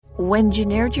When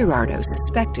Jennifer Girardo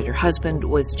suspected her husband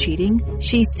was cheating,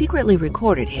 she secretly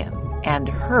recorded him and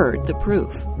heard the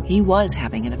proof. He was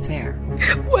having an affair.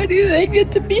 Why do they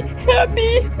get to be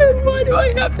happy? And why do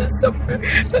I have to suffer?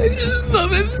 I just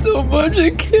love him so much, I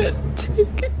can't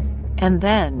take it. And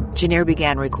then Jennifer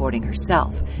began recording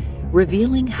herself,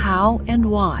 revealing how and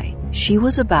why she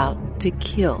was about to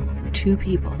kill 2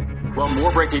 people. Well,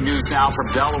 more breaking news now from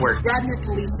Delaware. Radnor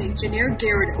police say Jennifer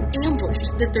Girardo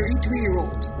ambushed the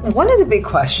 33-year-old. One of the big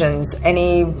questions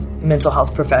any mental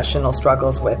health professional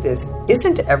struggles with is,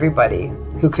 isn't everybody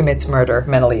who commits murder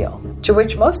mentally ill? To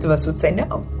which most of us would say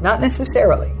no, not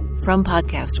necessarily. From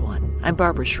Podcast One, I'm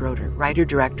Barbara Schroeder,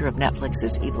 writer-director of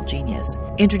Netflix's Evil Genius,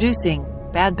 introducing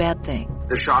Bad Bad Thing.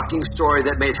 The shocking story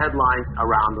that made headlines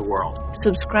around the world.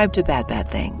 Subscribe to Bad Bad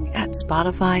Thing at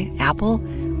Spotify, Apple,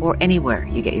 or anywhere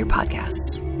you get your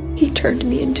podcasts. He turned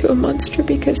me into a monster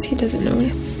because he doesn't know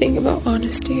anything about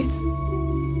honesty.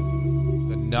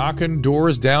 The Knocking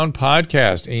Doors Down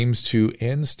podcast aims to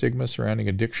end stigma surrounding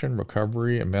addiction,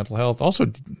 recovery, and mental health.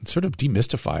 Also, sort of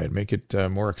demystify it, make it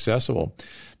more accessible.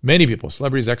 Many people,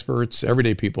 celebrities, experts,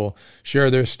 everyday people,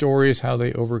 share their stories, how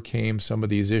they overcame some of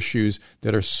these issues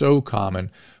that are so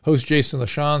common. Host Jason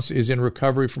LaChance is in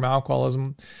recovery from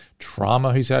alcoholism,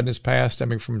 trauma he's had in his past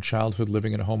stemming from childhood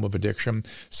living in a home of addiction,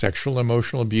 sexual and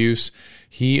emotional abuse.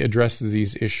 He addresses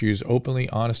these issues openly,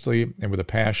 honestly, and with a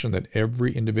passion that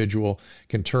every individual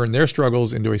can turn their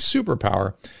struggles into a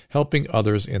superpower, helping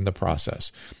others in the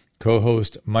process.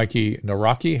 Co-host Mikey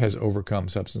Naraki has overcome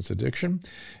substance addiction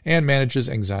and manages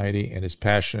anxiety and is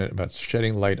passionate about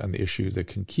shedding light on the issues that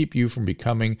can keep you from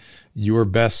becoming your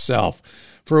best self.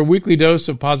 For a weekly dose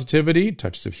of positivity,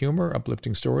 touches of humor,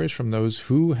 uplifting stories from those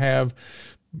who have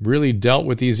really dealt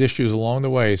with these issues along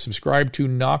the way, subscribe to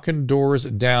Knockin' Doors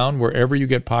Down wherever you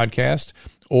get podcasts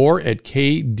or at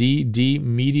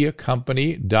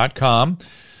kddmediacompany.com.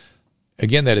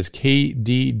 Again, that is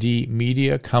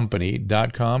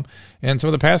kddmediacompany.com. And some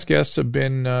of the past guests have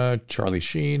been Charlie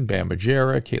Sheen, Bam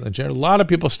Margera, Caitlyn Jenner. A lot of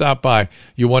people stop by.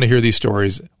 You want to hear these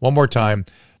stories. One more time,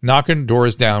 Knocking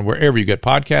Doors Down wherever you get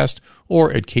podcasts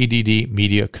or at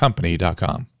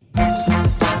kddmediacompany.com.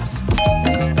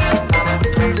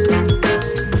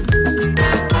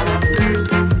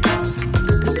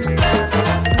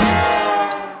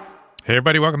 Hey,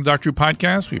 everybody. Welcome to Dr. Drew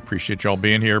Podcast. We appreciate y'all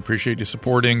being here. Appreciate you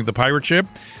supporting the pirate ship.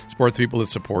 Support the people that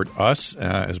support us,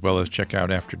 as well as check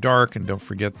out After Dark. And don't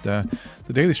forget the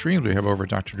daily streams we have over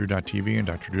at drdrew.tv and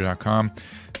drdrew.com.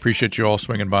 Appreciate you all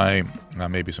swinging by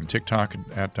maybe some TikTok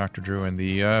at Dr. Drew and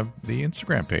the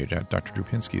Instagram page at Dr. Drew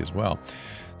Pinsky as well.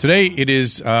 Today, it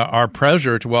is our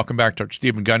pleasure to welcome back Dr.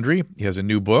 Stephen Gundry. He has a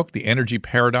new book, The Energy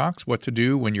Paradox, What to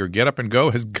Do When Your Get Up and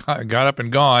Go has got up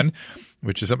and gone,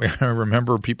 which is something I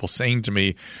remember people saying to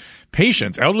me,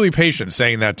 elderly patients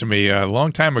saying that to me a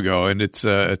long time ago, and it's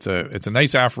a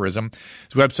nice aphorism.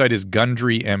 His website is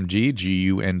Gundry, MG,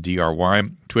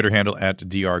 Gundry, Twitter handle at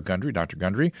drgundry, Dr.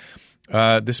 Gundry.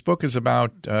 This book is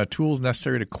about tools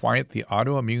necessary to quiet the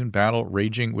autoimmune battle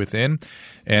raging within.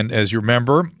 And as you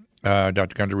remember,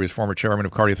 Dr. Gundry is former chairman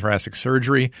of cardiothoracic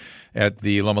surgery at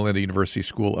the Loma Linda University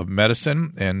School of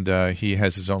Medicine, and he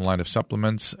has his own line of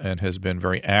supplements and has been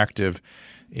very active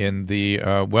in the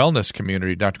wellness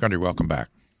community. Dr. Gundry, welcome back.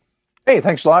 Hey,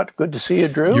 thanks a lot. Good to see you,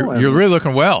 Drew. You're really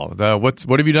looking well.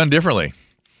 What have you done differently?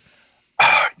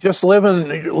 Just living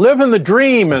the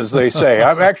dream, as they say.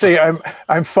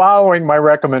 I'm following my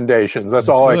recommendations. That's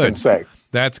all good. I can say.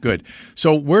 That's good.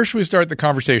 So where should we start the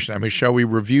conversation? I mean, shall we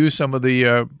review some of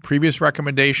the previous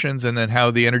recommendations and then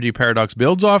how the energy paradox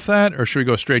builds off that, or should we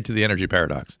go straight to the energy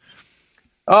paradox?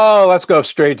 Oh, let's go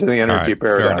straight to the energy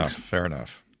paradox. Fair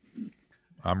enough.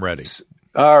 I'm ready.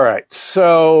 All right.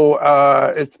 So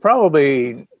it's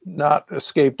probably not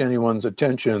escaped anyone's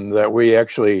attention that we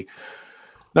actually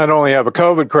not only have a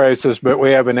COVID crisis, but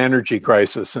we have an energy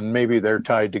crisis, and maybe they're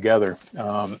tied together.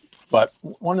 But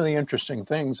one of the interesting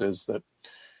things is that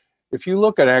if you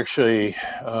look at actually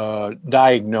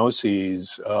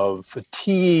diagnoses of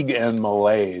fatigue and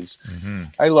malaise,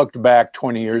 I looked back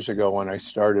 20 years ago when I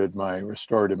started my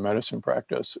restorative medicine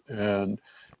practice, and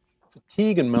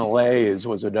fatigue and malaise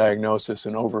was a diagnosis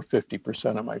in over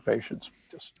 50% of my patients,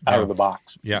 just out of the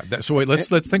box. Yeah. So wait, let's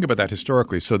think about that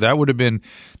historically. So that would have been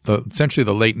essentially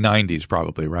the late 90s,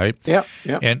 probably, right? Yeah.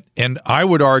 And I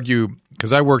would argue,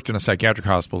 because I worked in a psychiatric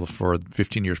hospital for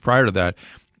 15 years prior to that,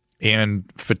 and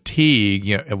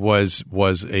fatigue was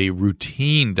a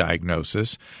routine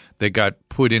diagnosis that got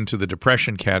put into the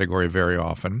depression category very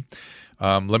often.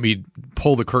 Let me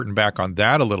pull the curtain back on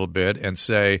that a little bit and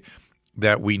say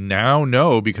that we now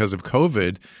know, because of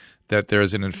COVID, that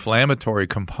there's an inflammatory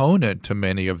component to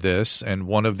many of this. And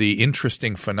one of the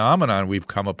interesting phenomenon we've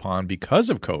come upon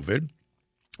because of COVID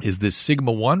is this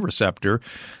sigma-1 receptor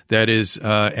that is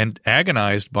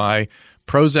agonized by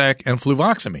Prozac and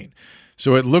fluvoxamine.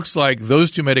 So it looks like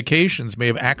those two medications may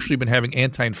have actually been having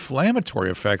anti-inflammatory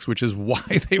effects, which is why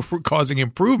they were causing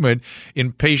improvement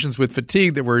in patients with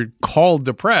fatigue that were called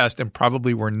depressed and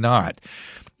probably were not.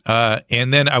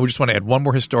 And then I would just want to add one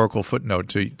more historical footnote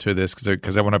to this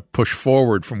because I want to push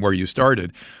forward from where you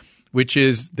started, which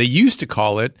is they used to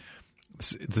call it,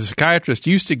 the psychiatrist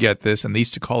used to get this, and they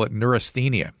used to call it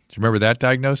neurasthenia. Do you remember that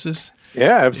diagnosis?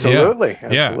 Yeah, absolutely.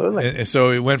 Yeah. Absolutely. And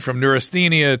so it went from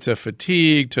neurasthenia to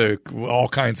fatigue to all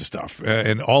kinds of stuff.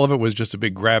 And all of it was just a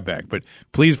big grab bag. But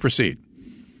please proceed.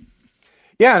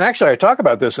 Yeah, and actually I talk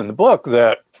about this in the book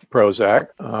that Prozac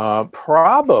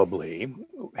probably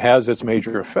has its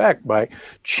major effect by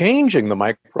changing the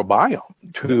microbiome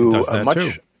to a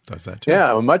much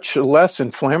a much less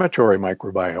inflammatory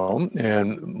microbiome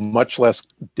and much less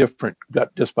different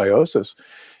gut dysbiosis.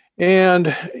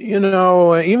 And, you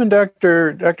know, even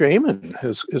Dr. Amen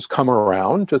has come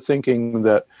around to thinking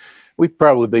that we've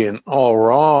probably been all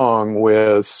wrong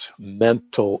with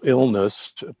mental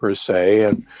illness per se,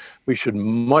 and we should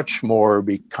much more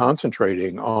be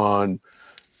concentrating on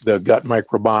the gut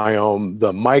microbiome,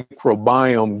 the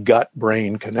microbiome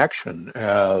gut-brain connection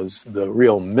as the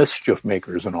real mischief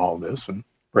makers in all this. And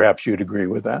perhaps you'd agree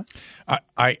with that.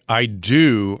 I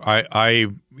do.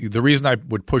 The reason I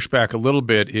would push back a little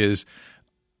bit is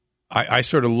I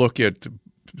sort of look at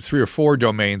 3 or 4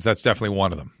 domains. That's definitely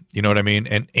one of them. You know what I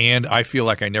mean? And I feel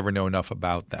like I never know enough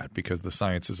about that because the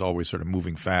science is always sort of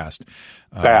moving fast.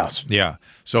 Yeah.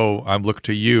 So I'm looking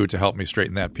to you to help me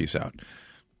straighten that piece out.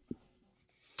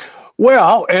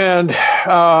 Well, and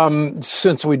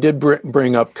since we did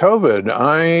bring up COVID,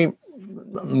 I'm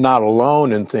not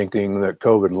alone in thinking that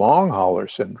COVID long hauler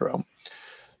syndrome.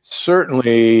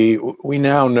 Certainly, we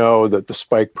now know that the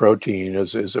spike protein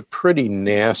is a pretty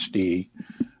nasty.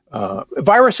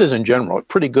 Viruses in general are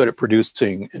pretty good at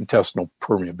producing intestinal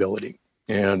permeability.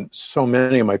 And so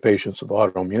many of my patients with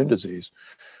autoimmune disease,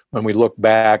 when we look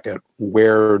back at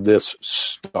where this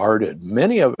started,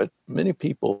 many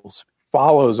people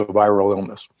follows a viral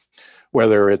illness,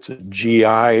 whether it's a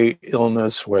GI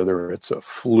illness, whether it's a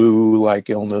flu-like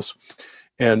illness.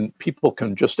 And people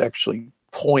can just actually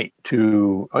point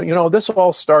to, this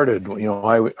all started,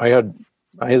 I had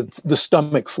the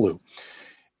stomach flu.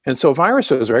 And so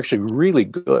viruses are actually really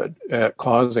good at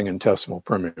causing intestinal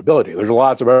permeability. There's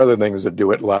lots of other things that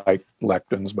do it, like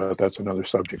lectins, but that's another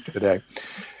subject today.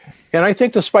 And I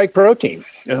think the spike protein,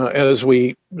 as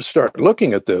we start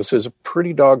looking at this, is a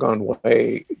pretty doggone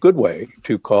good way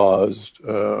to cause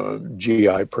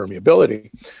GI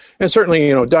permeability. And certainly,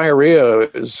 diarrhea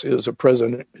is a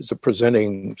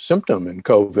presenting symptom in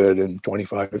COVID in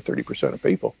 25 to 30% of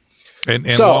people. And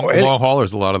long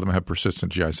haulers, a lot of them have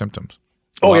persistent GI symptoms.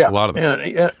 A lot of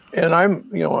them. And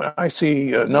I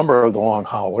see a number of the long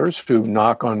haulers who,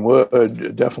 knock on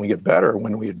wood, definitely get better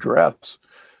when we address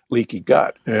leaky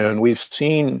gut. And we've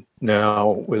seen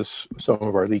now with some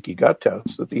of our leaky gut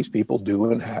tests that these people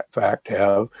do in fact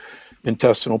have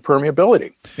intestinal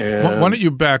permeability. And why don't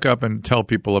you back up and tell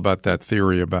people about that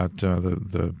theory about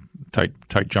the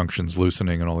tight junctions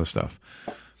loosening and all this stuff?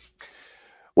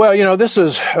 Well, this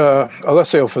is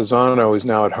Alessio Fasano is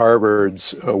now at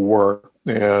Harvard's work.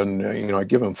 And, I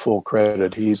give him full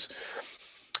credit. He's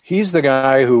the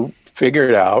guy who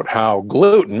figured out how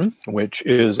gluten, which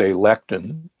is a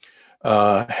lectin,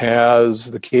 has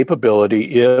the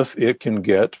capability, if it can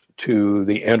get to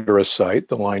the enterocyte,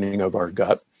 the lining of our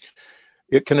gut,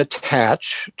 it can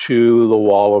attach to the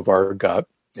wall of our gut,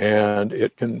 and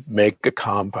it can make a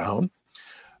compound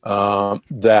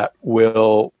that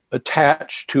will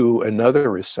attach to another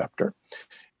receptor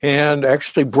and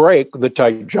actually break the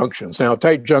tight junctions. Now,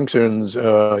 tight junctions,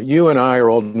 you and I are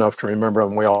old enough to remember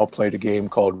when we all played a game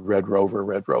called Red Rover,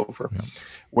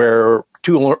 where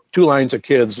two lines of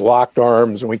kids locked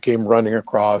arms and we came running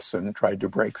across and tried to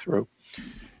break through.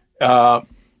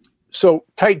 So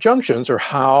tight junctions are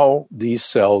how these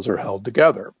cells are held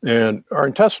together. And our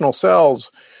intestinal cells,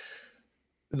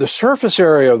 the surface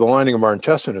area of the lining of our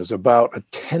intestine is about a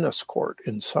tennis court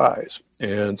in size.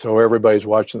 And so everybody's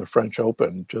watching the French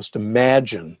Open. Just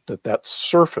imagine that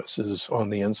surface is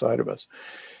on the inside of us.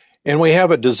 And we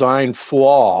have a design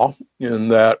flaw in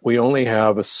that we only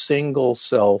have a single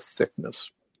cell thickness,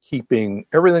 keeping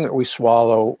everything that we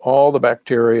swallow, all the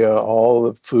bacteria, all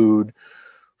the food,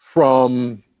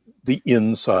 from the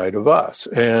inside of us.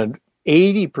 And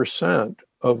 80%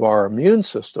 of our immune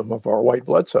system, of our white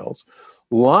blood cells,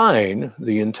 line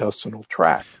the intestinal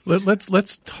tract.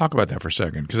 Let's talk about that for a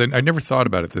second, because I never thought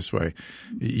about it this way.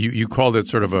 You called it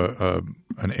sort of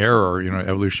an error,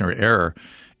 evolutionary error.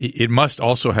 It must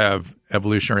also have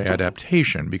evolutionary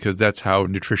adaptation, because that's how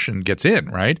nutrition gets in,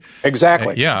 right?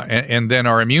 Exactly. And then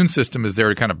our immune system is there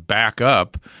to kind of back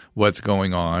up what's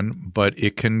going on, but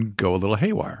it can go a little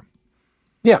haywire.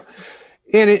 Yeah.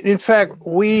 And in fact,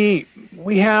 we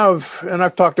have, and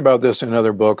I've talked about this in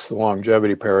other books, the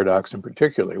longevity paradox in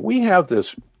particular, we have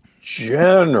this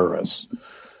generous,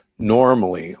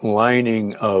 normally,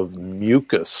 lining of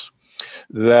mucus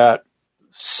that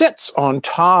sits on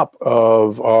top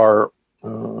of our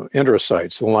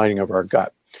enterocytes, the lining of our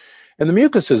gut. And the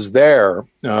mucus is there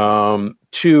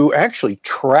to actually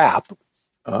trap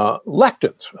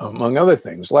lectins, among other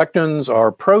things. Lectins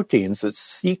are proteins that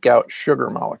seek out sugar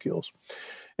molecules.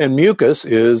 And mucus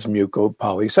is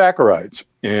mucopolysaccharides.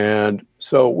 And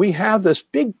so we have this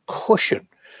big cushion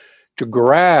to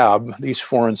grab these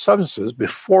foreign substances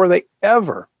before they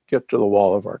ever get to the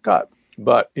wall of our gut.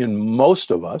 But in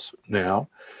most of us now,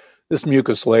 this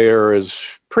mucus layer is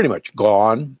pretty much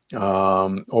gone,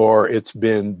 or it's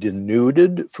been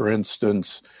denuded. For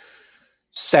instance,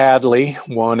 sadly,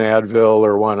 one Advil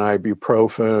or one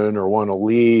ibuprofen or one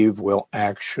Aleve will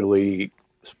actually,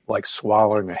 like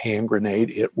swallowing a hand grenade,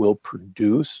 it will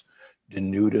produce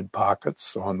denuded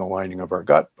pockets on the lining of our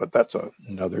gut, but that's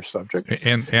another subject.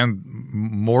 And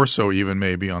more so even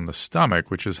maybe on the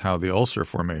stomach, which is how the ulcer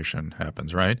formation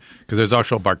happens, right? Because there's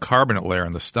also a bicarbonate layer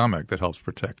in the stomach that helps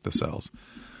protect the cells.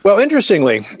 Well,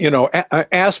 interestingly,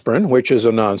 aspirin, which is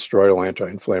a non-steroidal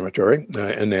anti-inflammatory,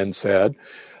 an NSAID,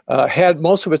 had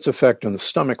most of its effect on the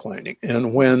stomach lining.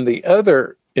 And when the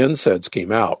other NSAIDs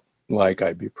came out, like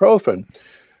ibuprofen,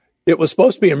 it was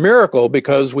supposed to be a miracle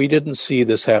because we didn't see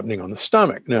this happening on the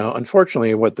stomach. Now,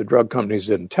 unfortunately, what the drug companies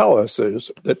didn't tell us is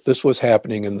that this was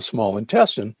happening in the small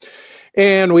intestine,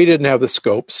 and we didn't have the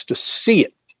scopes to see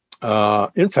it.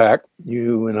 In fact,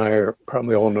 you and I are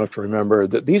probably old enough to remember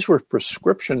that these were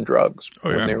prescription drugs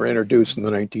when they were introduced in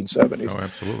the 1970s. Oh,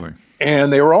 absolutely.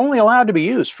 And they were only allowed to be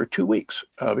used for 2 weeks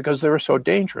because they were so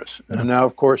dangerous. Yeah. And now,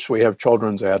 of course, we have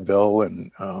children's Advil,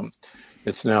 and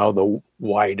it's now the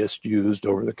widest used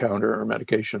over-the-counter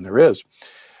medication there is.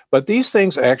 But these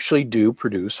things actually do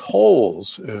produce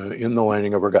holes in the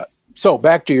lining of our gut. So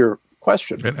back to your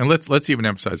question. And let's even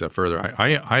emphasize that further.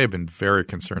 I have been very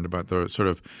concerned about the sort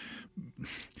of,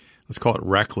 let's call it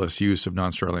reckless use of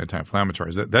non-steroidal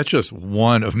anti-inflammatories. That's just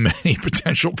one of many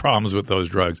potential problems with those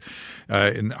drugs.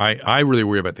 And I really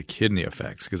worry about the kidney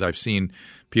effects, because I've seen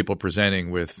people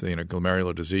presenting with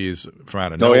glomerular disease from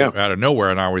out of nowhere,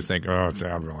 and I always think, oh, it's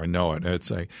Advil, I know it. And it's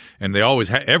like, and they always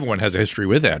everyone has a history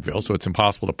with Advil, so it's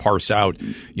impossible to parse out,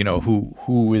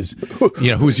 who's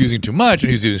using too much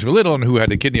and who's using too little, and who had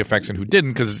the kidney effects and who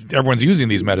didn't, because everyone's using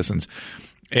these medicines.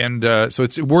 And so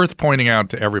it's worth pointing out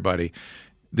to everybody.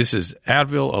 This is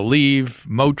Advil, Aleve,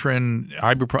 Motrin,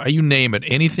 ibuprofen, you name it,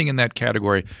 anything in that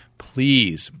category,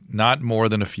 please, not more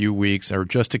than a few weeks or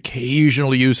just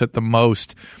occasional use at the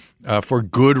most for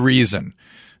good reason.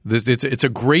 It's a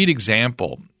great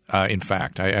example. In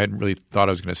fact, I hadn't really thought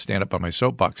I was going to stand up on my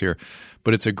soapbox here,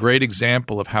 but it's a great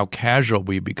example of how casual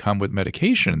we become with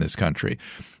medication in this country,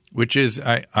 which is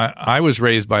I was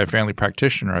raised by a family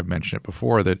practitioner, I've mentioned it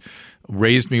before, that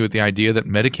raised me with the idea that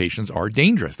medications are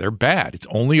dangerous. They're bad. It's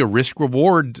only a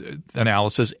risk-reward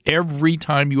analysis every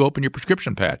time you open your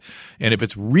prescription pad. And if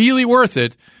it's really worth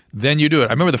it, then you do it.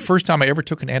 I remember the first time I ever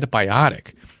took an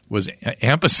antibiotic was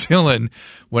ampicillin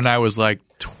when I was like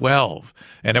 12.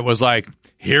 And it was like,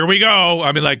 here we go.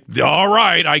 I mean, like, all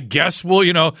right, I guess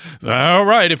we'll, all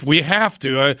right, if we have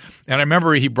to. And I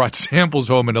remember he brought samples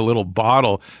home in a little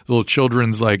bottle, little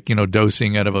children's,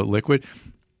 dosing out of a liquid.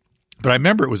 But I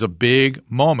remember it was a big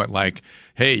moment, like,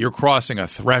 hey, you're crossing a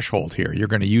threshold here. You're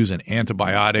going to use an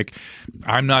antibiotic.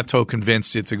 I'm not so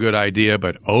convinced it's a good idea,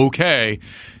 but okay.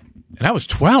 And I was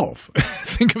 12.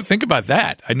 Think about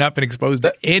that. I'd not been exposed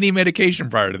to any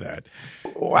medication prior to that.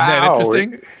 Wow. Isn't that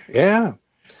interesting? Yeah.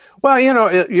 Well,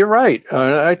 you're right.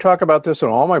 I talk about this in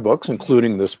all my books,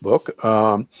 including this book.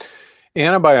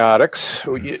 Antibiotics,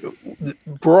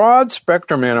 broad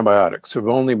spectrum antibiotics have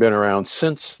only been around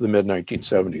since the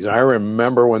mid-1970s. I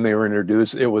remember when they were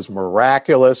introduced, it was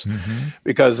miraculous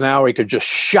because now we could just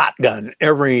shotgun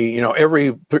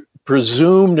every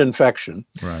presumed infection.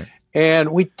 Right.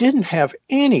 And we didn't have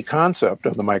any concept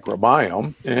of the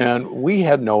microbiome, and we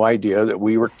had no idea that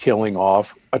we were killing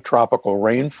off a tropical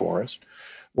rainforest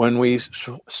when we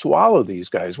swallow these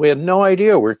guys. We had no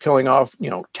idea we're killing off,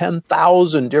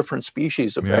 10,000 different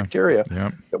species of bacteria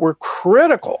that were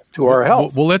critical to our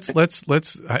health. Well, let's.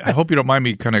 I hope you don't mind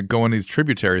me kind of going these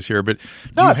tributaries here, but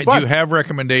do you have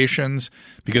recommendations,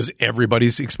 because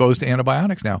everybody's exposed to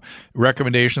antibiotics now?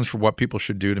 Recommendations for what people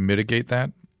should do to mitigate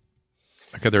that?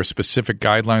 Like, are there specific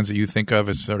guidelines that you think of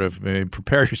as sort of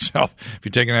prepare yourself? If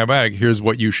you take an antibiotic, here's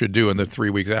what you should do in the 3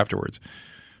 weeks afterwards.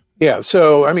 Yeah.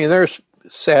 So, there's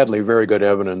sadly very good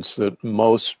evidence that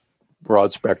most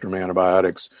broad spectrum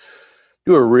antibiotics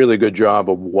do a really good job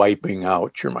of wiping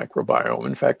out your microbiome.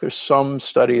 In fact, there's some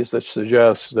studies that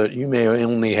suggest that you may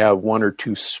only have one or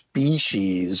two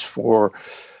species for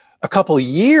a couple of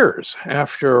years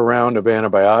after a round of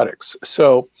antibiotics.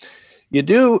 So you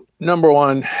do, number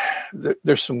one,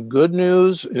 there's some good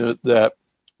news that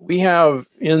we have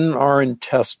in our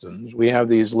intestines. We have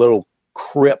these little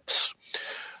crypts,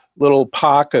 little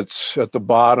pockets at the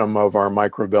bottom of our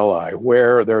microvilli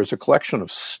where there's a collection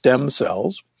of stem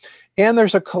cells and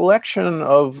there's a collection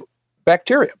of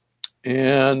bacteria.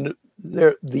 And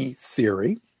the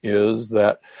theory is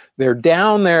that they're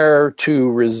down there to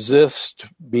resist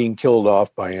being killed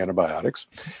off by antibiotics.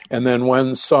 And then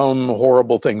when some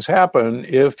horrible things happen,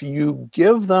 if you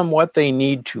give them what they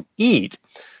need to eat,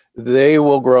 they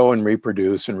will grow and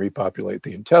reproduce and repopulate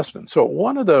the intestine. So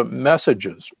one of the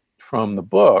messages from the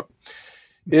book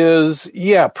is,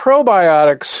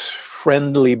 probiotics,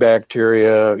 friendly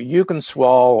bacteria, you can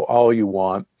swallow all you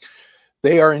want.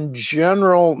 They are in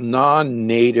general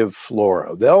non-native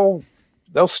flora. They'll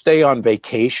stay on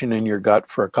vacation in your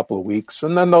gut for a couple of weeks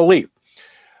and then they'll leave.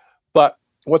 But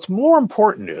what's more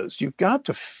important is you've got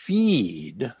to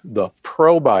feed the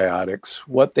probiotics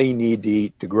what they need to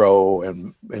eat to grow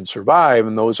and survive,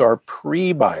 and those are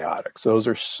prebiotics. Those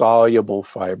are soluble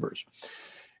fibers.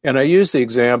 And I use the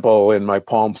example in my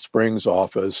Palm Springs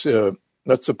office.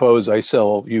 Let's suppose I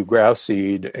sell you grass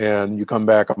seed and you come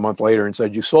back a month later and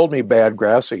said, you sold me bad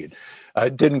grass seed.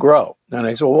 It didn't grow. And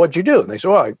I said, well, what'd you do? And they said,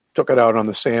 well, I took it out on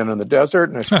the sand in the desert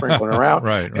and I sprinkled it around.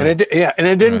 Right. And it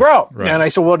didn't grow. Right. And I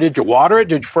said, well, did you water it?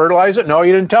 Did you fertilize it? No,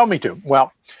 you didn't tell me to.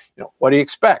 Well, what do you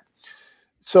expect?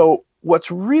 So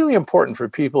what's really important for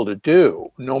people to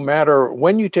do, no matter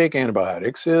when you take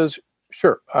antibiotics, is,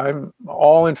 sure, I'm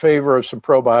all in favor of some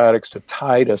probiotics to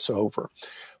tide us over.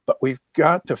 But we've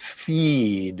got to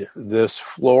feed this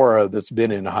flora that's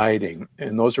been in hiding,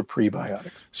 and those are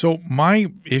prebiotics. So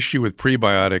my issue with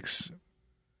prebiotics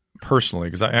personally,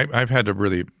 because I've had to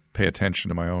really pay attention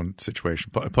to my own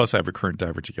situation, plus I have recurrent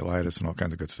diverticulitis and all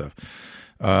kinds of good stuff.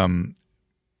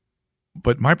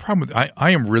 But my problem with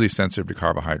I am really sensitive to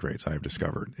carbohydrates, I have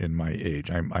discovered in my age.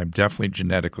 I'm definitely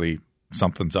genetically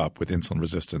something's up with insulin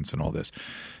resistance and all this.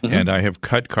 Mm-hmm. And I have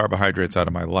cut carbohydrates out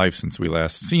of my life since we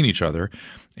last seen each other.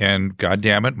 And God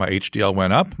damn it, my HDL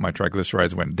went up, my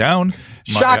triglycerides went down.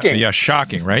 Shocking.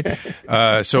 Shocking, right?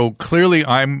 So clearly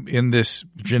I'm in this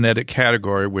genetic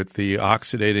category with the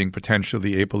oxidating potential of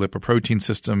the apolipoprotein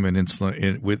system and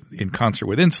insulin in concert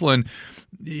with insulin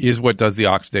is what does the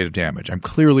oxidative damage. I'm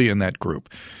clearly in that group.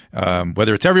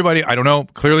 Whether it's everybody, I don't know.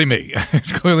 Clearly me.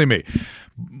 It's clearly me.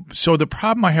 So the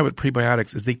problem I have with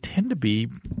prebiotics is they tend to be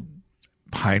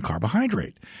high in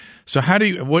carbohydrate. So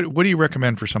what do you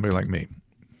recommend for somebody like me?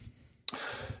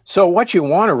 So what you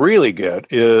want to really get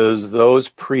is those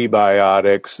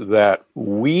prebiotics that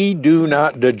we do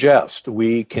not digest.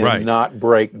 We cannot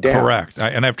break down. Correct.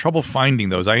 And I have trouble finding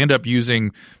those. I end up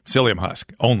using psyllium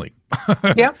husk only.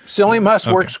 Yeah, psyllium husk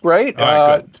works great.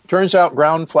 Right, turns out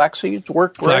ground flax seeds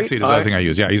work great. Flaxseed is the other thing I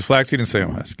use. Yeah, I use flaxseed and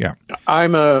psyllium husk. Yeah.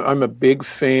 I'm a big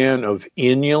fan of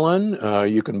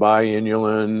inulin. You can buy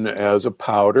inulin as a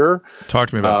powder. Talk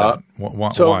to me about that.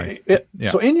 Why?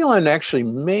 So inulin actually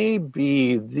may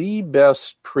be the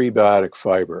best prebiotic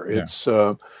fiber.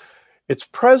 It's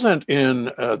present in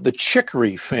the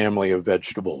chicory family of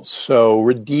vegetables. So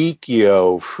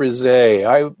radicchio, frisee.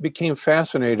 I became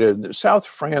fascinated. In South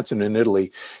France and in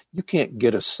Italy, you can't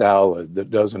get a salad that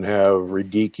doesn't have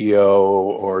radicchio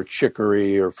or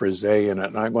chicory or frisee in it.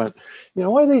 And I went,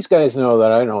 what do these guys know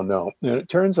that I don't know? And it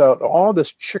turns out all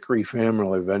this chicory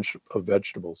family of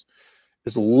vegetables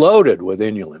is loaded with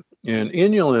inulin. And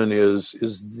inulin is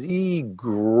the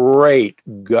great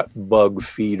gut bug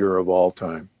feeder of all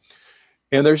time.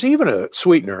 And there's even a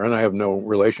sweetener, and I have no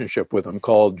relationship with them,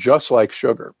 called Just Like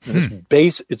Sugar. And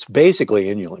it's basically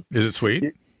inulin. Is it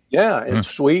sweet? Yeah, it's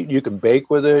sweet. You can bake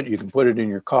with it. You can put it in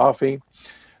your coffee.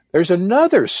 There's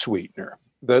another sweetener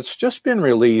that's just been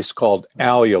released called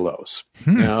allulose.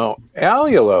 Now,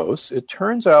 allulose, it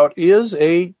turns out, is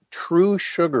a true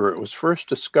sugar. It was first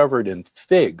discovered in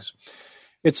figs.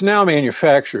 It's now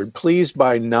manufactured. Please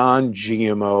buy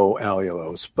non-GMO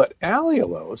allulose. But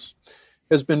allulose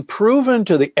has been proven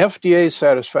to the FDA's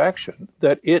satisfaction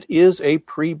that it is a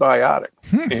prebiotic.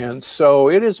 And so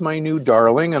it is my new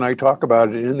darling, and I talk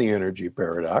about it in the energy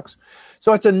paradox.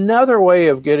 So it's another way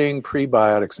of getting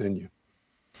prebiotics in you.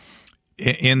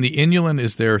 In the inulin,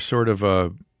 is there sort of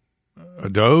a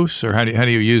dose, or how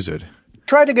do you use it?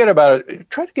 Try to get about a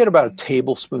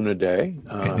tablespoon a day.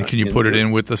 And can you put it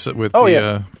in with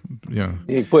the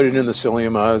You put it in the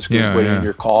psyllium husk. You put it in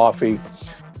your coffee.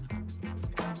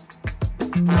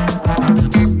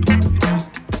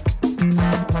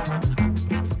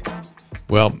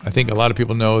 Well, I think a lot of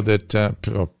people know that,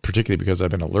 particularly because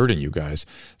I've been alerting you guys,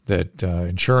 that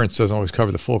insurance doesn't always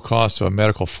cover the full cost of a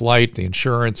medical flight. The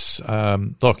insurance,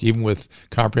 look, even with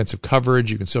comprehensive coverage,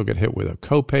 you can still get hit with a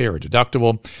copay or a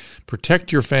deductible.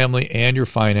 Protect your family and your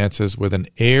finances with an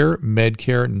Air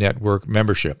Medcare Network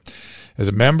membership. As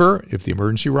a member, if the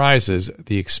emergency rises,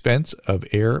 the expense of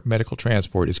air medical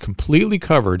transport is completely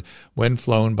covered when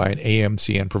flown by an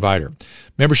AMCN provider.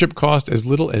 Membership costs as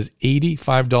little as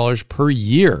 $85 per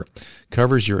year.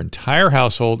 Covers your entire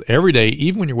household every day,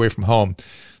 even when you're away from home.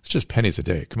 It's just pennies a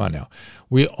day. Come on now.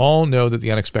 We all know that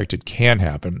the unexpected can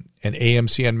happen. An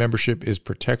AMCN membership is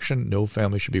protection no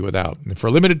family should be without. And for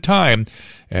a limited time,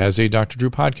 as a Dr. Drew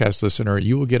podcast listener,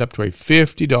 you will get up to a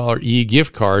 $50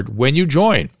 e-gift card when you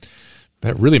join.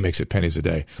 That really makes it pennies a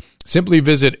day. Simply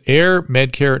visit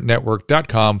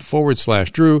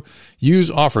airmedcarenetwork.com/Drew. Use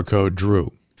offer code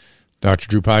Drew. Dr.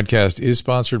 Drew Podcast is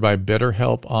sponsored by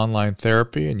BetterHelp Online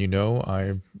Therapy. And you know,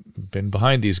 I've been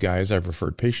behind these guys. I've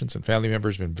referred patients and family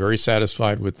members, been very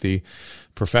satisfied with the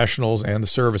professionals and the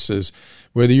services.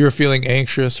 Whether you're feeling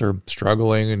anxious or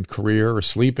struggling in career or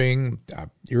sleeping,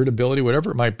 irritability, whatever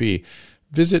it might be,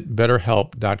 visit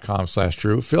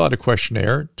betterhelp.com/Drew. Fill out a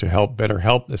questionnaire to help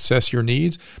BetterHelp assess your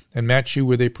needs and match you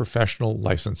with a professional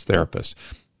licensed therapist.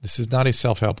 This is not a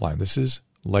self-help line. This is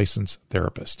licensed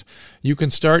therapist. You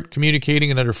can start communicating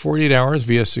in under 48 hours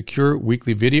via secure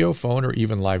weekly video, phone, or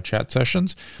even live chat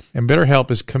sessions. And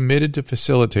BetterHelp is committed to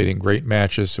facilitating great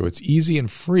matches, so it's easy and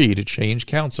free to change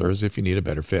counselors if you need a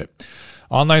better fit.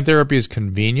 Online therapy is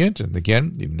convenient, and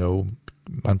again, no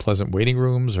unpleasant waiting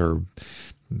rooms or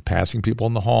passing people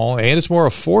in the hall, and it's more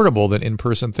affordable than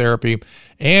in-person therapy.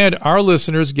 And our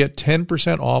listeners get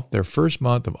 10% off their first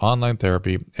month of online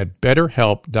therapy at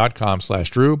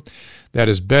betterhelp.com/Drew. That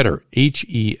is better,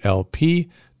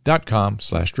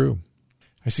 HELP.com/Drew.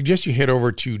 I suggest you head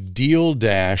over to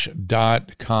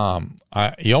dealdash.com.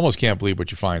 You almost can't believe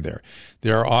what you find there.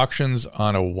 There are auctions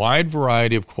on a wide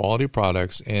variety of quality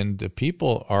products, and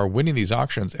people are winning these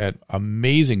auctions at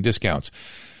amazing discounts.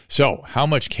 So how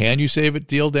much can you save at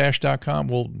dealdash.com?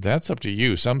 Well, that's up to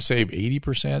you. Some save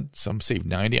 80%, some save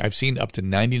 90%. I've seen up to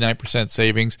 99%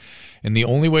 savings. And the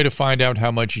only way to find out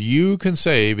how much you can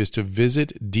save is to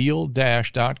visit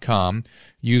dealdash.com.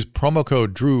 Use promo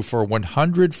code Drew for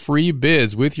 100 free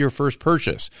bids with your first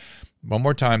purchase. One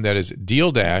more time, that is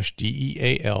dealdash,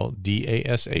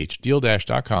 DEALDASH,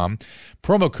 dealdash.com.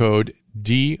 Promo code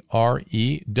DREW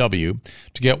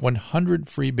to get 100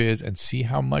 free bids and see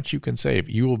how much you can save.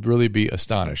 You will really be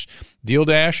astonished. Deal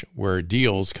Dash, where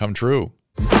deals come true.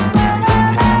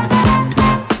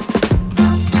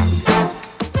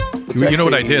 You know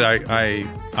what I did?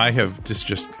 I have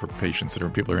just for patients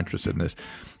that people are interested in this.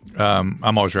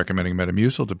 I'm always recommending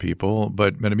Metamucil to people,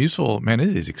 but Metamucil, man,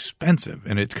 it is expensive,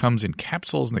 and it comes in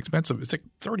capsules and expensive. It's like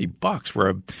 $30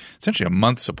 for essentially a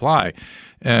month's supply,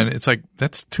 and it's like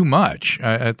that's too much.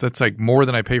 That's like more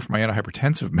than I pay for my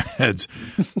antihypertensive meds,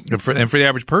 and for the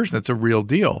average person, that's a real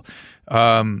deal.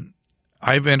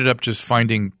 I've ended up just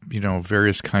finding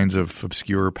various kinds of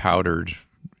obscure powdered.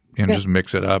 And just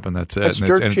mix it up, and that's it. It's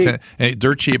dirt cheap.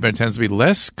 Dirt cheap, and it tends to be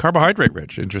less carbohydrate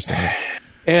rich, interestingly.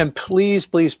 And please,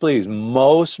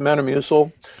 most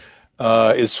Metamucil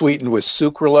is sweetened with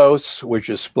sucralose, which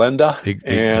is Splenda.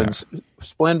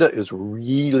 Splenda is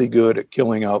really good at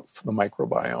killing out the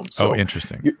microbiome. So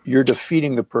interesting. You're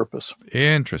defeating the purpose.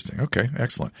 Interesting. Okay,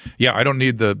 excellent. Yeah, I don't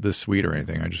need the sweet or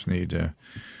anything. I just need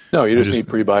No, you just need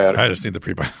prebiotic. I just need the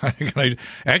prebiotic.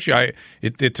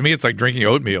 To me, it's like drinking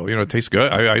oatmeal. It tastes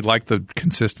good. I like the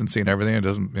consistency and everything. It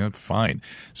doesn't, fine.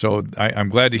 So I'm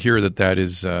glad to hear that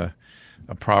is a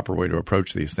proper way to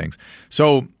approach these things.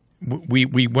 So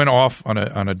we went off on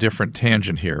a different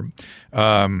tangent here.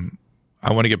 I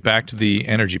want to get back to the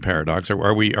energy paradox.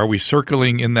 Are we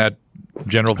circling in that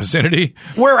general vicinity?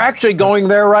 We're actually going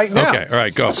there right now. Okay. All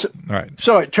right. Go. All right.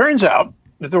 So it turns out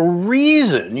the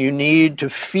reason you need to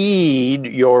feed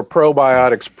your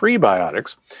probiotics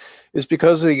prebiotics is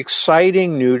because of the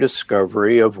exciting new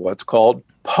discovery of what's called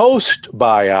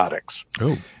postbiotics.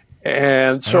 Oh,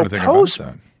 and so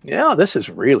yeah, this is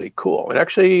really cool. And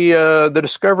actually, the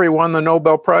discovery won the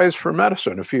Nobel Prize for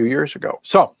Medicine a few years ago.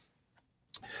 So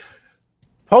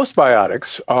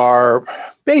postbiotics are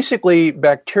basically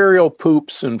bacterial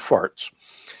poops and farts.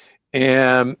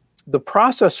 And the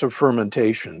process of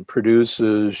fermentation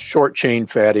produces short-chain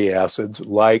fatty acids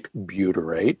like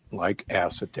butyrate, like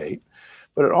acetate,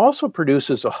 but it also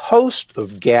produces a host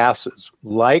of gases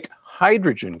like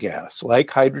hydrogen gas, like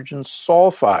hydrogen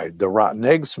sulfide, the rotten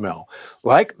egg smell,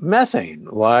 like methane,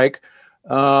 like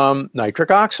nitric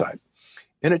oxide.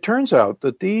 And it turns out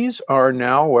that these are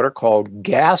now what are called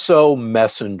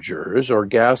gasomessengers or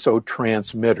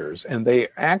gasotransmitters, and they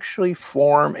actually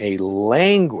form a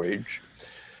language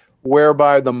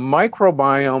whereby the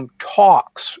microbiome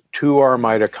talks to our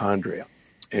mitochondria.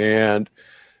 And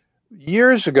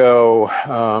years ago,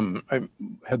 I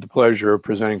had the pleasure of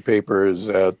presenting papers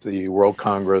at the World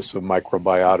Congress of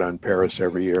Microbiota in Paris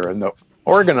every year, and the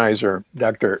organizer,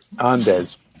 Dr.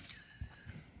 Andes,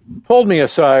 pulled me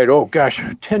aside,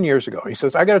 10 years ago. He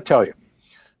says, I got to tell you,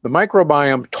 the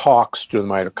microbiome talks to the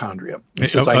mitochondria. He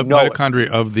says, I know mitochondria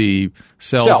of the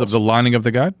cells of the lining of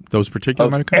the gut? Those particular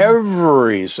mitochondria?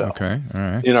 Every cell. Okay, all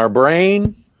right. In our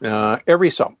brain,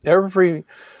 every cell. And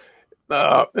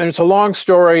it's a long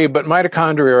story, but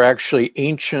mitochondria are actually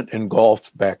ancient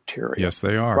engulfed bacteria. Yes,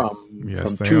 they are.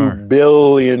 From 2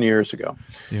 billion years ago.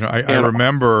 I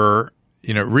remember...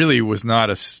 it really was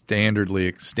not a standard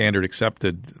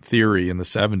accepted theory in the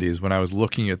 70s when I was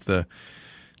looking at the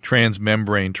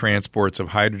transmembrane transports of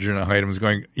hydrogen items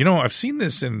going, I've seen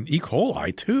this in E.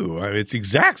 coli too. It's the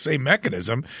exact same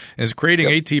mechanism as creating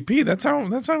ATP. That's how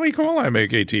E. coli make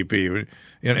ATP.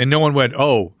 And no one went,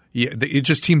 yeah, it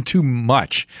just seemed too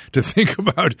much to think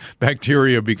about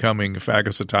bacteria becoming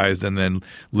phagocytized and then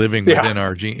living within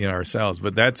our cells.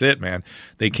 But that's it, man.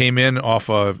 They came in off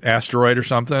an asteroid or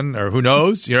something, or who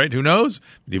knows, right? Who knows?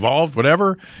 It evolved,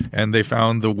 whatever. And they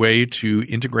found the way to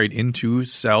integrate into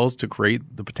cells to create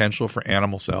the potential for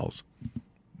animal cells.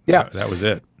 Yeah. That was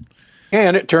it.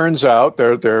 And it turns out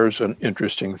there's an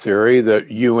interesting theory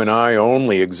that you and I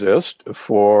only exist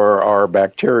for our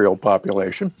bacterial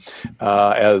population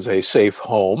as a safe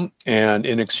home. And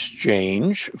in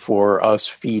exchange for us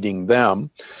feeding them,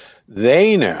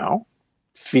 they now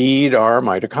feed our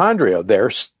mitochondria.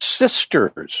 They're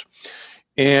sisters.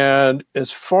 And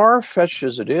as far-fetched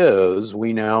as it is,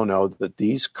 we now know that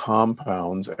these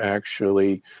compounds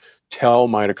actually tell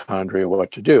mitochondria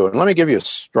what to do. And let me give you a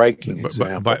striking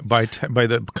example. By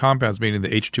the compounds, meaning the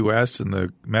H2S and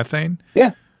the methane?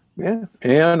 Yeah,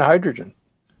 and hydrogen.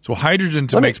 So hydrogen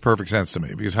makes perfect sense to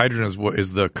me because hydrogen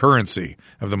is the currency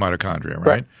of the mitochondria, right?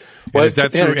 Right. Well, is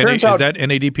that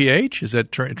NADPH? Is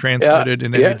that transmitted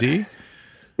in NAD?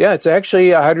 Yeah, it's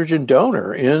actually a hydrogen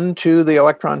donor into the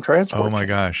electron transport. Oh, my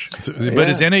gosh. But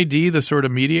is NAD the sort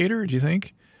of mediator, do you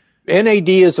think? NAD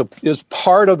is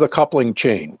part of the coupling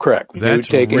chain, correct? That's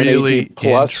you take really NAD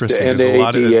plus interesting. to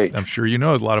NADH. I'm sure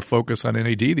there's a lot of focus on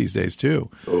NAD these days too.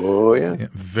 Oh, yeah.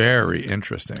 Very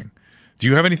interesting. Do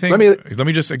you have anything? Let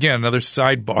me just, again, another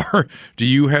sidebar. Do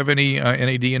you have any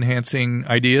NAD enhancing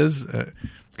ideas?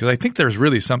 Because I think there's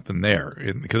really something there.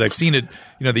 Because I've seen it,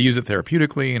 they use it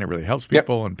therapeutically and it really helps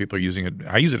people and people are using it.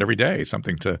 I use it every day. I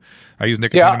use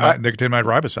nicotinamide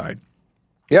riboside.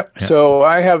 Yep. Yeah. So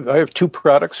I have 2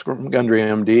 products from Gundry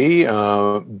MD,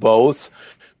 both.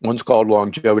 One's called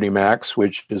Longevity Max,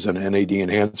 which is an NAD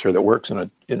enhancer that works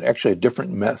in actually a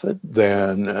different method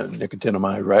than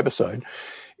nicotinamide riboside.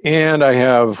 And I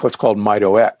have what's called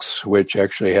MitoX, which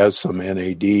actually has some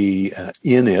NAD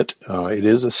in it. It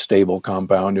is a stable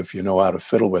compound if you know how to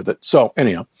fiddle with it. So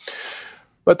anyhow.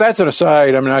 But that's an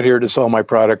aside. I'm not here to sell my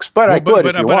products, but I could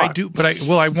if you want.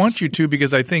 I want you to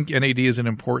because I think NAD is an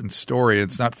important story.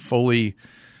 It's not fully.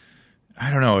 I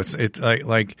don't know. It's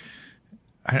like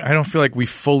I don't feel like we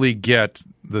fully get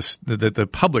this. That the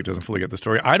public doesn't fully get the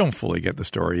story. I don't fully get the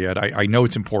story yet. I know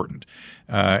it's important,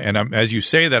 and as you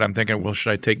say that, I'm thinking, well,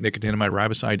 should I take nicotinamide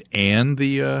riboside and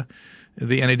the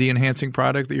NAD enhancing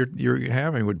product that you're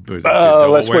having? Let's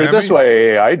put it this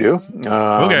way. I do.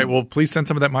 Okay. Well, please send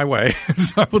some of that my way.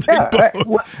 So I will take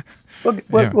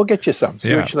both. We'll get you some.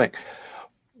 See what you think.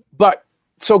 But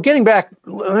so getting back,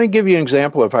 let me give you an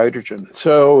example of hydrogen.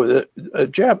 So the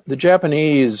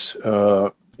Japanese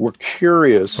were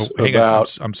curious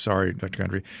about. I'm sorry, Dr.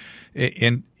 Gundry.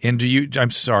 And do you?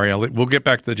 I'm sorry. We'll get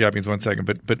back to the Japanese in 1 second.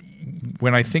 But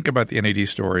when I think about the NAD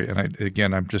story,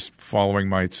 and I'm just following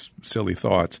my silly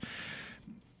thoughts.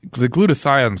 The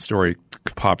glutathione story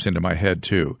pops into my head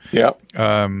too. Yeah.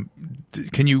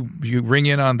 Can you ring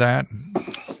in on that?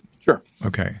 Sure.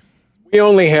 Okay. We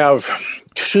only have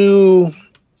two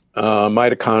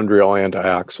mitochondrial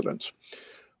antioxidants.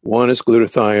 One is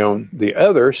glutathione. The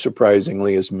other,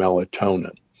 surprisingly, is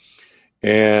melatonin.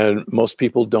 And most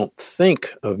people don't think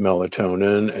of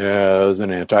melatonin as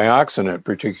an antioxidant,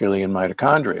 particularly in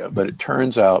mitochondria. But it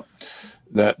turns out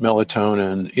that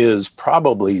melatonin is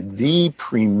probably the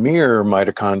premier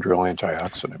mitochondrial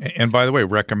antioxidant. And by the way,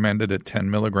 recommended at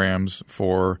 10 milligrams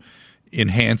for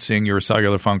enhancing your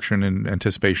cellular function in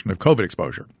anticipation of COVID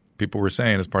exposure. People were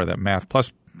saying as part of that Math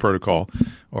Plus protocol,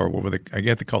 or what were they, I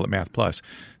get to call it Math Plus,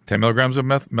 10 milligrams of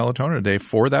melatonin a day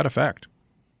for that effect.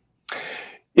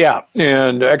 Yeah,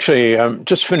 and actually, I'm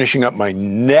just finishing up my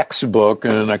next book,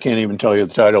 and I can't even tell you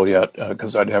the title yet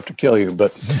because I'd have to kill you.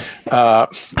 But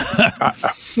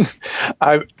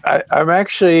I'm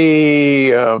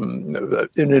actually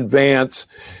in advance.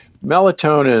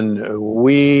 Melatonin,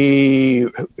 we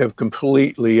have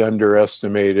completely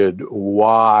underestimated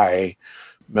why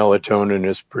melatonin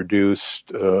is produced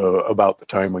about the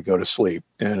time we go to sleep,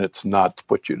 and it's not to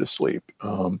put you to sleep.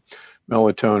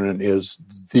 Melatonin is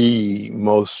the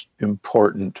most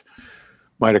important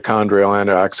mitochondrial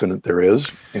antioxidant there is,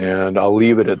 and I'll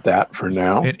leave it at that for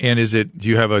now. And is it? Do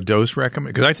you have a dose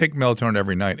recommend? Because I take melatonin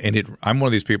every night, and I'm one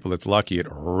of these people that's lucky. It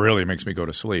really makes me go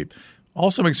to sleep.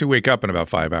 Also makes me wake up in about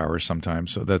 5 hours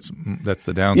sometimes. So that's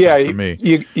the downside for me.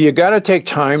 You got to take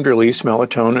time to release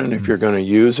melatonin if you're going to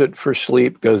use it for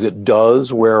sleep because it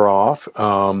does wear off.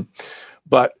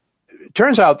 But it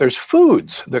turns out there's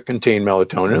foods that contain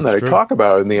melatonin that I talk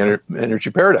about in the energy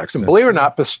paradox. And believe it or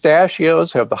not,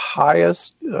 pistachios have the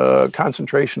highest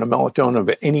concentration of melatonin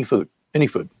of any food.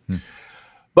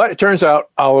 But it turns out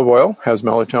olive oil has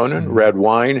melatonin, red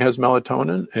wine has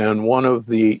melatonin, and one of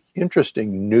the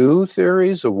interesting new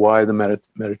theories of why the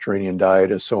Mediterranean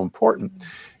diet is so important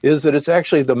is that it's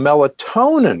actually the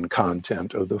melatonin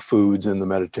content of the foods in the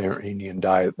Mediterranean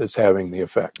diet that's having the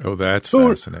effect. Oh, that's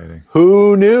fascinating.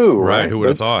 Who knew? Right, who would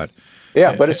have thought?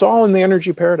 Yeah, but it's all in the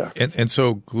energy paradox. And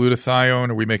so glutathione,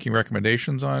 are we making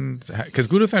recommendations on? Because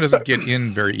glutathione doesn't get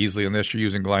in very easily unless you're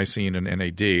using glycine and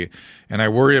NAD. And I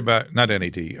worry about, not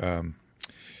NAD.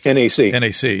 NAC.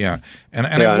 NAC, yeah. And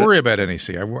I worry about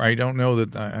NAC. I don't know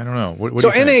that, I don't know. What so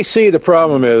do you think? NAC, the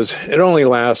problem is it only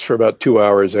lasts for about 2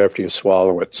 hours after you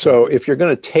swallow it. So if you're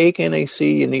going to take NAC,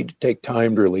 you need to take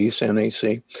time to release NAC.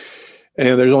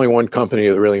 And there's only one company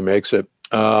that really makes it.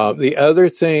 The other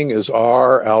thing is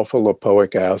R-alpha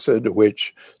lipoic acid,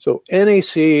 so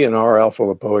NAC and R-alpha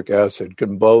lipoic acid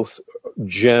can both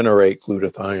generate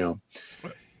glutathione.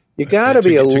 You got to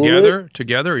be together.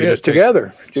 Or you just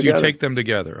together. So you take them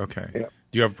together. Okay. Yeah.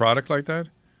 Do you have a product like that?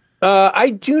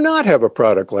 I do not have a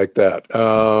product like that.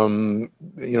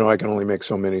 I can only make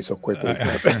so many so quickly.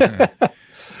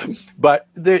 But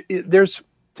there's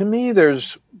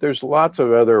lots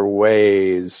of other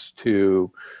ways to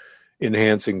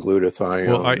enhancing glutathione.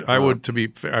 Well, I would, to be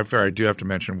fair, I do have to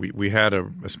mention we had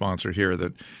a sponsor here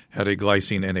that had a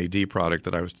glycine NAD product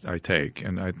that I take,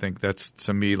 and I think that's,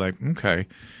 to me, like, okay,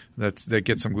 that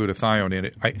gets some glutathione in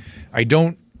it.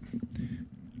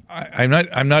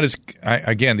 I'm not as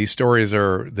again, these stories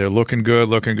they're looking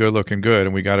good,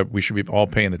 and we should be all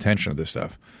paying attention to this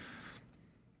stuff.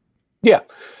 Yeah.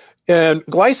 And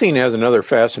glycine has another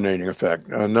fascinating effect.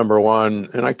 Number one,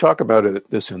 and I talk about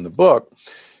this in the book,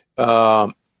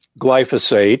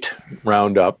 glyphosate,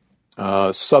 Roundup,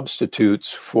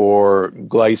 substitutes for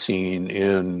glycine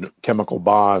in chemical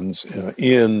bonds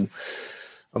in,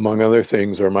 among other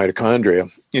things, our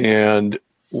mitochondria. And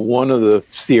one of the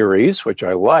theories, which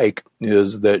I like,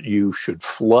 is that you should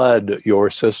flood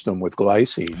your system with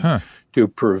glycine to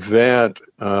prevent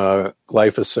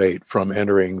glyphosate from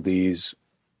entering these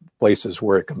places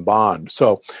where it can bond.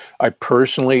 So I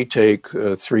personally take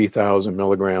 3,000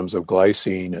 milligrams of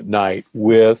glycine at night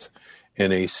with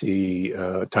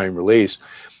NAC time release.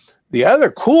 The other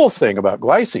cool thing about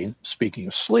glycine, speaking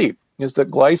of sleep, is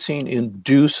that glycine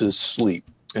induces sleep.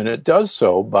 And it does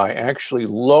so by actually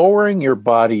lowering your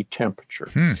body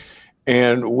temperature.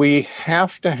 And we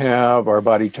have to have our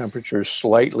body temperature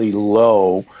slightly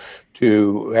low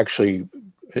to actually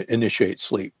initiate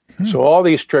sleep. So all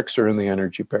these tricks are in the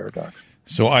energy paradox.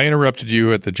 So I interrupted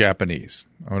you at the Japanese.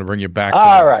 I want to bring you back to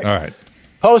All that. right. All right.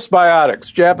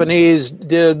 Postbiotics. Japanese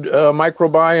did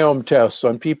microbiome tests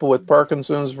on people with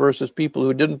Parkinson's versus people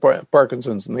who didn't have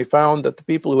Parkinson's. And they found that the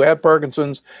people who had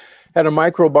Parkinson's had a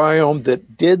microbiome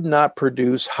that did not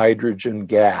produce hydrogen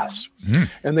gas.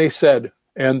 And they said,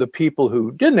 and the people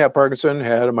who didn't have Parkinson's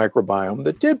had a microbiome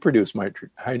that did produce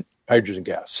hydrogen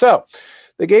gas. So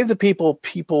they gave the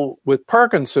people with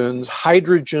Parkinson's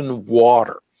hydrogen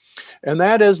water. And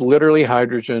that is literally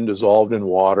hydrogen dissolved in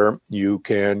water. You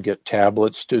can get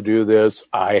tablets to do this.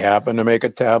 I happen to make a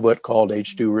tablet called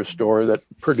H2 Restore that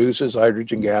produces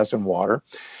hydrogen gas in water.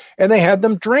 And they had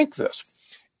them drink this.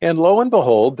 And lo and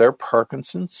behold, their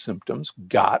Parkinson's symptoms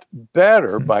got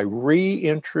better by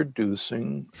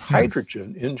reintroducing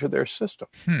hydrogen into their system.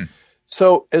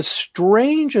 So as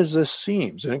strange as this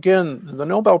seems, and again, the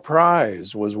Nobel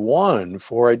Prize was won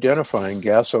for identifying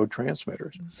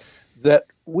gasotransmitters, that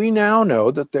we now know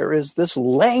that there is this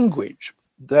language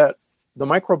that the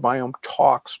microbiome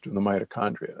talks to the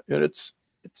mitochondria. And it's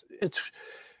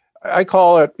I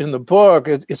call it in the book,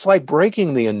 it's like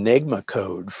breaking the Enigma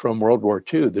code from World War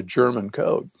II, the German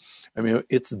code. I mean,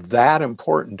 it's that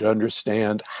important to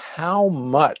understand how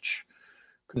much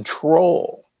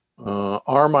control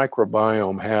our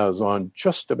microbiome has on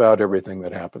just about everything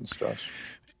that happens to us.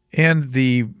 And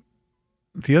the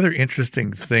other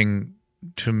interesting thing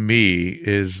to me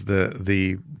is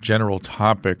the general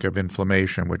topic of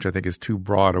inflammation, which I think is too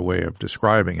broad a way of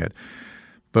describing it.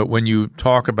 But when you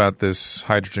talk about this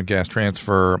hydrogen gas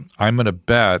transfer, I'm going to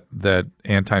bet that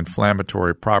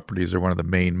anti-inflammatory properties are one of the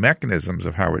main mechanisms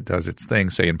of how it does its thing,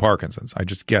 say in Parkinson's. I'm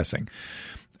just guessing.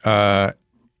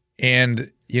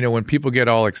 And, when people get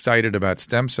all excited about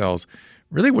stem cells,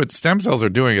 really what stem cells are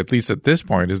doing, at least at this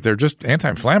point, is they're just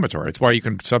anti-inflammatory. It's why you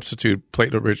can substitute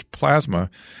platelet-rich plasma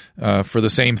for the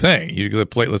same thing. The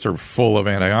platelets are full of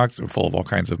antioxidants, full of all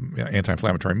kinds of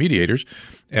anti-inflammatory mediators,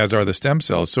 as are the stem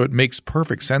cells. So it makes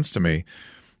perfect sense to me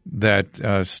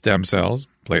that stem cells,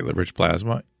 platelet-rich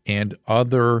plasma, and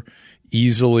other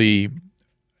easily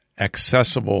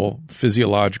accessible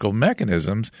physiological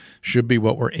mechanisms should be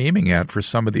what we're aiming at for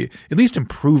some of the, at least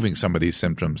improving some of these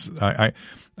symptoms.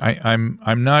 I'm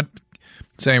not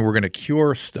saying we're going to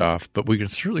cure stuff, but we can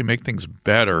certainly make things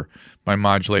better by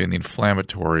modulating the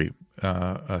inflammatory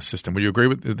system. Would you agree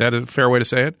with that? A fair way to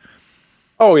say it?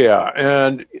 Oh, yeah.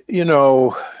 And,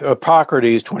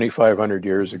 Hippocrates 2,500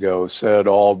 years ago said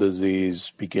all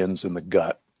disease begins in the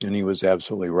gut. And he was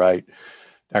absolutely right.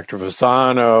 Dr.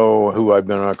 Fasano, who I've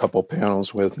been on a couple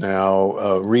panels with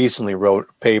now, recently wrote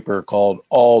a paper called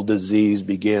All Disease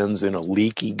Begins in a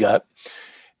Leaky Gut.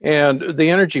 And the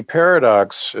energy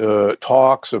paradox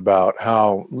talks about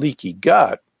how leaky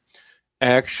gut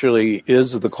actually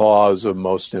is the cause of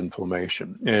most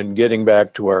inflammation. And getting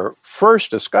back to our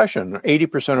first discussion,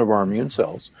 80% of our immune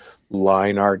cells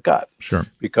line our gut. Sure.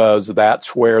 Because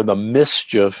that's where the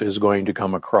mischief is going to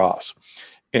come across.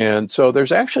 And so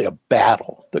there's actually a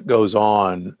battle that goes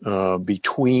on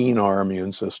between our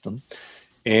immune system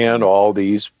and all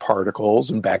these particles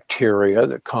and bacteria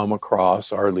that come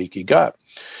across our leaky gut.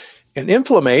 And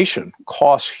inflammation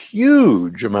costs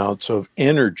huge amounts of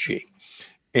energy.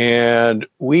 And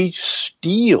we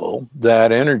steal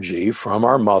that energy from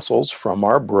our muscles, from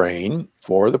our brain,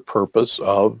 for the purpose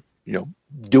of,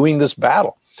 doing this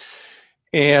battle.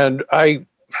 And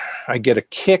I get a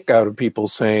kick out of people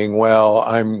saying, well,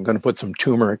 I'm going to put some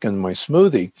turmeric in my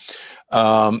smoothie.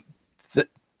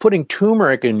 Putting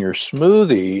turmeric in your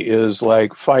smoothie is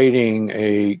like fighting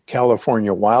a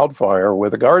California wildfire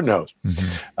with a garden hose.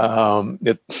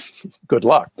 Mm-hmm. Good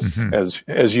luck,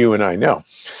 as you and I know.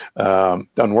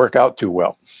 Doesn't work out too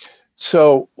well.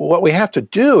 So what we have to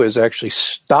do is actually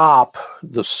stop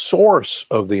the source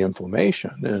of the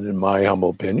inflammation. And in my humble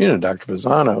opinion, and Dr.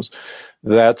 Fasano's,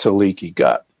 that's a leaky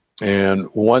gut. And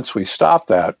once we stop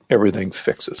that, everything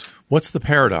fixes. What's the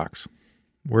paradox?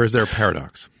 Where is there a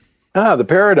paradox? The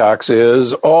paradox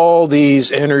is all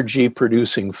these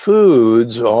energy-producing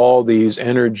foods, all these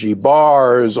energy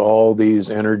bars, all these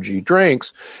energy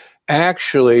drinks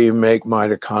actually make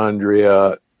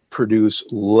mitochondria produce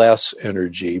less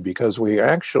energy because we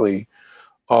actually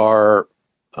are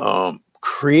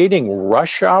creating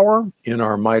rush hour in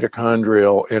our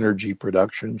mitochondrial energy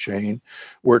production chain.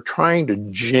 We're trying to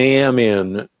jam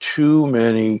in too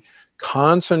many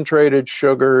concentrated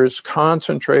sugars,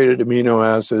 concentrated amino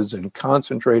acids, and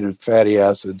concentrated fatty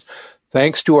acids,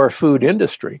 thanks to our food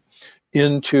industry,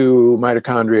 into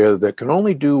mitochondria that can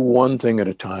only do one thing at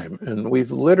a time. And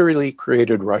we've literally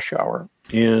created rush hour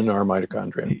in our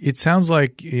mitochondria. It sounds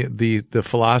like the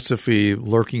philosophy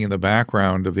lurking in the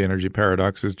background of the energy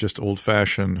paradox is just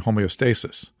old-fashioned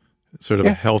homeostasis, sort of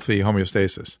a healthy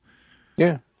homeostasis.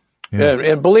 Yeah.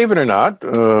 And believe it or not,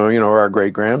 our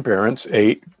great-grandparents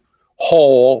ate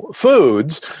whole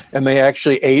foods, and they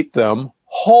actually ate them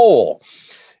whole.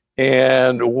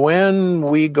 And when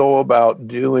we go about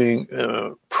doing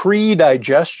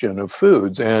pre-digestion of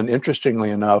foods, and interestingly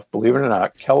enough, believe it or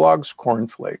not, Kellogg's Corn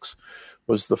Flakes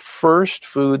was the first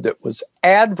food that was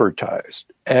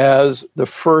advertised as the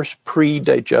first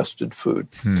pre-digested food.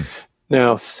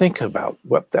 Now, think about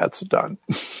what that's done.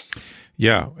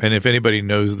 Yeah, and if anybody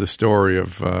knows the story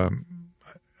of,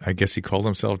 I guess he called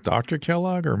himself Dr.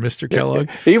 Kellogg or Mr. Kellogg.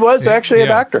 He was actually a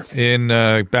doctor. In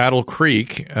Battle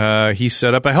Creek, he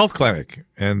set up a health clinic,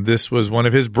 and this was one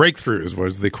of his breakthroughs,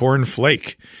 was the corn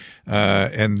flake.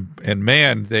 And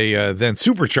man, they then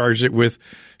supercharged it with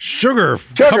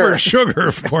covered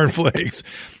sugar cornflakes.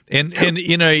 And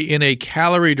in a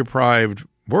calorie deprived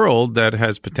world, that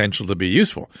has potential to be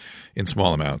useful in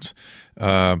small amounts.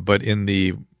 But in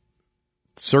the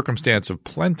circumstance of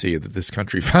plenty that this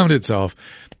country found itself,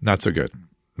 not so good.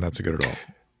 Not so good at all.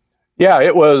 Yeah,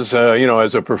 it was,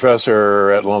 as a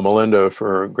professor at Loma Linda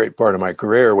for a great part of my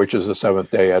career, which is a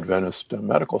Seventh-day Adventist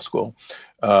medical school.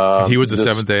 He was a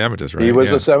Seventh-day Adventist, right? He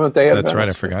was a Seventh-day Adventist. That's right.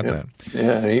 I forgot that.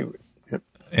 Yeah.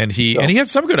 And he had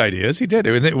some good ideas. He did.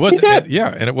 It wasn't.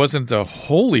 And it wasn't a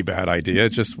wholly bad idea. It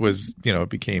just was. It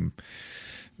became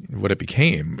what it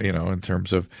became. In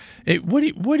terms of it. What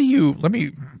do you? Let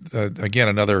me again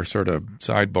another sort of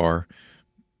sidebar.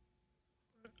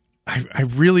 I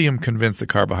really am convinced that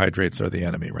carbohydrates are the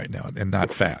enemy right now, and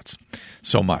not fats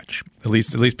so much. At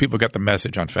least people got the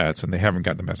message on fats, and they haven't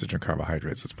got the message on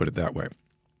carbohydrates. Let's put it that way.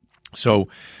 So,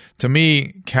 to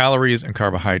me, calories and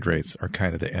carbohydrates are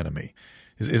kind of the enemy.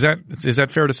 Is that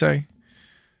fair to say?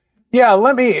 Yeah,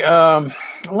 let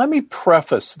me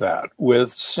preface that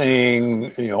with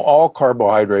saying, all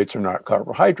carbohydrates are not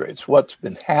carbohydrates. What's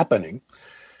been happening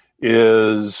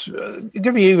is,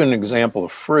 give you even an example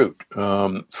of fruit.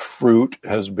 Fruit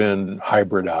has been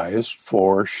hybridized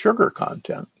for sugar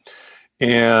content.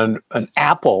 And an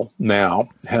apple now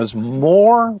has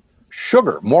more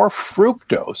sugar, more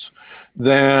fructose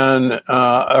than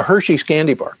a Hershey's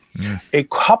candy bar. Mm. A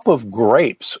cup of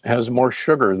grapes has more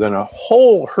sugar than a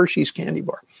whole Hershey's candy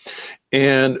bar.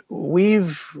 And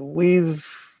we've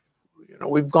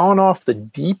gone off the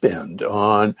deep end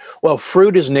on,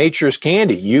 fruit is nature's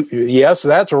candy. Yes,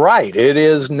 that's right. It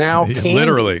is now candy.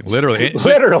 Literally. Literally.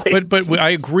 But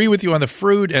I agree with you on the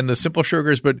fruit and the simple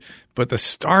sugars, but the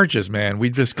starches, man,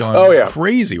 we've just gone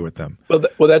crazy with them.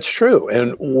 Well, that's true.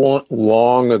 And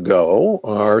long ago,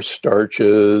 our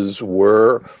starches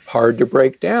were hard to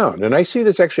break down. And I see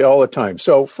this actually all the time.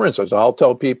 So, for instance, I'll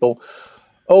tell people,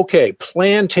 okay,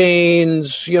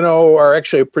 plantains, are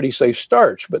actually a pretty safe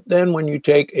starch. But then when you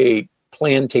take a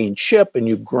plantain chip and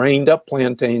you grind up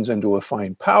plantains into a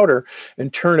fine powder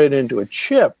and turn it into a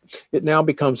chip, it now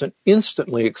becomes an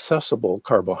instantly accessible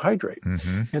carbohydrate.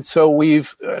 Mm-hmm. And so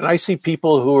and I see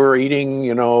people who are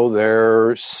eating,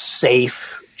 their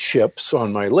safe chips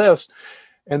on my list,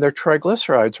 and their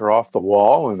triglycerides are off the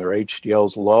wall, and their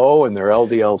HDL's low, and their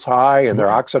LDL's high, and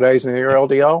they're oxidizing their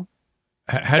LDL.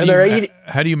 How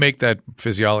do you make that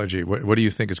physiology? What do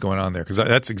you think is going on there? Because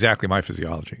that's exactly my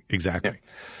physiology. Exactly. Yeah.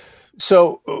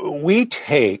 So we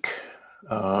take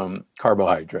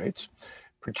carbohydrates,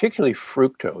 particularly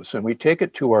fructose, and we take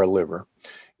it to our liver,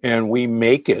 and we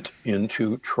make it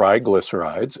into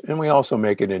triglycerides, and we also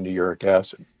make it into uric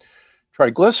acid.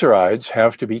 Triglycerides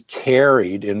have to be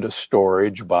carried into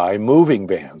storage by moving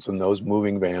vans, and those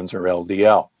moving vans are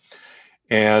LDL.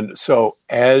 And so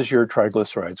as your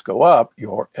triglycerides go up,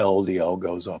 your LDL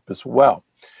goes up as well.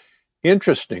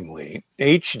 Interestingly,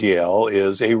 HDL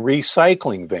is a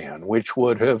recycling van, which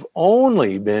would have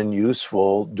only been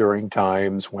useful during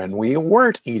times when we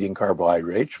weren't eating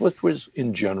carbohydrates, which was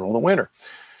in general the winter.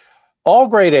 All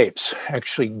great apes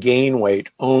actually gain weight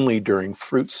only during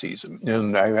fruit season.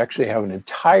 And I actually have an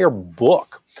entire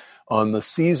book on the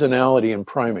seasonality in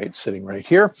primates sitting right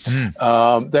here,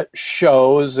 that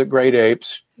shows that great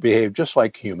apes behave just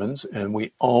like humans, and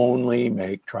we only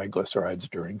make triglycerides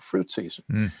during fruit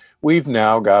season. We've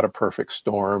now got a perfect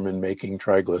storm in making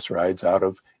triglycerides out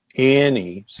of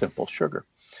any simple sugar.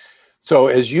 So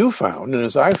as you found, and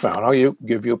as I found, I'll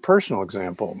give you a personal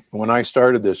example. When I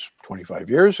started this 25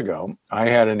 years ago, I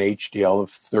had an HDL of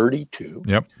 32.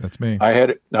 Yep, that's me. I had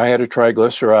a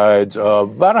triglycerides of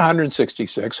about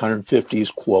 166, 150 is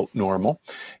quote normal,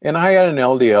 and I had an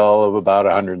LDL of about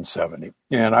 170.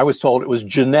 And I was told it was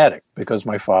genetic because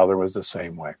my father was the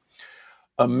same way.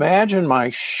 Imagine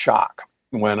my shock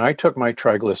when I took my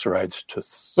triglycerides to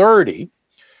 30,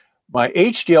 my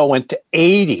HDL went to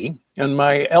 80, and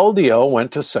my LDL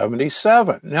went to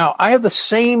 77. Now, I have the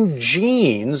same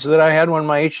genes that I had when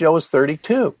my HDL was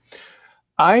 32.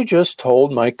 I just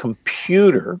told my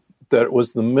computer that it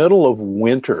was the middle of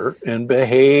winter and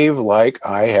behave like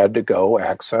I had to go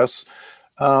access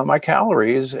my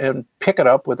calories and pick it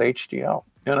up with HDL.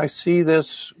 And I see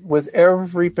this with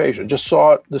every patient. Just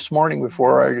saw it this morning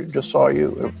before I just saw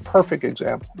you. A perfect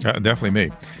example. Definitely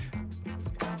me.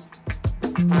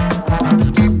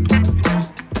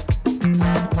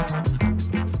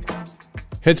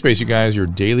 Headspace, you guys, your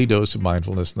daily dose of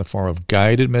mindfulness in the form of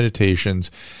guided meditations.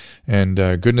 And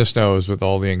goodness knows, with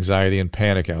all the anxiety and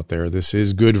panic out there, this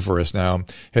is good for us now.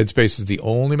 Headspace is the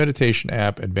only meditation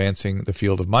app advancing the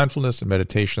field of mindfulness and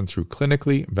meditation through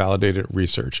clinically validated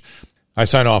research. I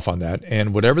sign off on that.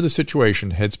 And whatever the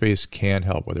situation, Headspace can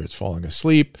help, whether it's falling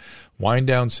asleep, wind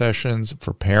down sessions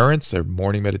for parents, their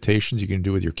morning meditations you can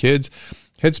do with your kids.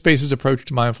 Headspace's approach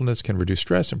to mindfulness can reduce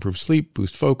stress, improve sleep,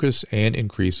 boost focus, and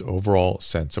increase overall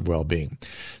sense of well-being.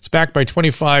 It's backed by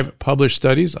 25 published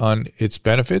studies on its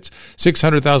benefits,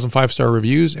 600,000 five-star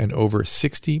reviews, and over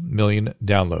 60 million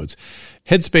downloads.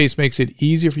 Headspace makes it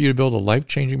easier for you to build a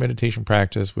life-changing meditation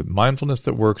practice with mindfulness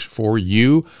that works for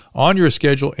you on your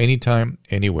schedule, anytime,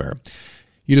 anywhere.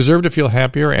 You deserve to feel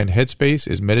happier, and Headspace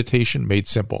is meditation made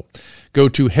simple. Go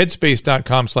to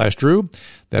headspace.com/Drew.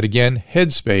 That again,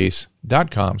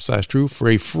 headspace.com/Drew for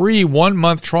a free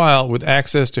 1-month trial with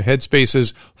access to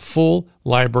Headspace's full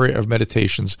library of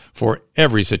meditations for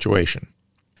every situation. I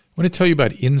want to tell you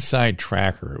about Inside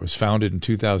Tracker. It was founded in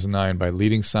 2009 by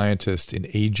leading scientists in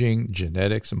aging,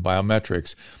 genetics, and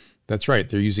biometrics. That's right.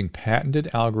 They're using patented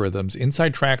algorithms.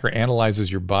 Inside Tracker analyzes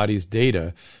your body's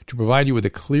data to provide you with a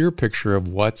clear picture of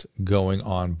what's going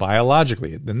on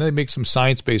biologically. Then they make some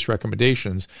science-based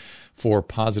recommendations for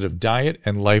positive diet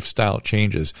and lifestyle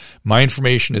changes. My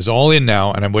information is all in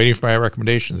now, and I'm waiting for my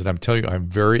recommendations, and I'm telling you, I'm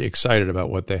very excited about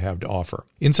what they have to offer.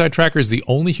 Inside Tracker is the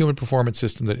only human performance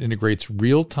system that integrates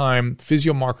real-time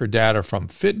physiomarker data from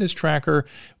Fitness Tracker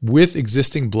with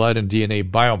existing blood and DNA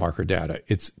biomarker data.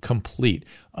 It's complete.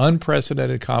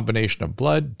 Unprecedented combination of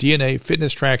blood, DNA,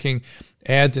 fitness tracking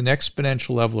adds an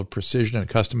exponential level of precision and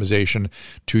customization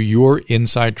to your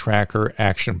Inside Tracker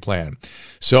action plan.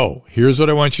 So here's what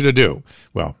I want you to do.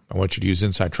 Well, I want you to use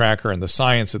Inside Tracker and the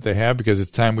science that they have, because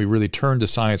it's time we really turn to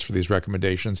science for these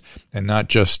recommendations and not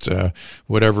just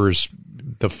whatever's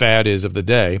the fad is of the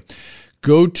day.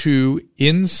 Go to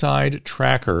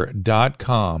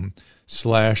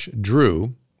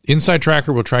insidetracker.com/Drew. Inside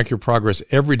Tracker will track your progress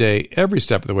every day, every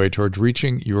step of the way towards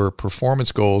reaching your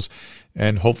performance goals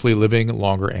and hopefully living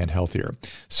longer and healthier.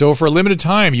 So for a limited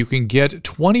time, you can get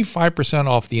 25%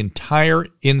 off the entire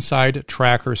Inside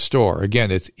Tracker store. Again,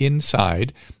 it's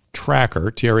Inside Tracker,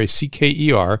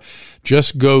 Tracker.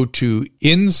 Just go to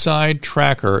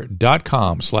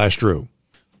insidetracker.com/Drew.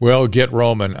 Well, Get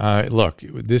Roman. Look,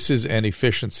 this is an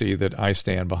efficiency that I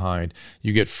stand behind.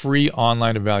 You get free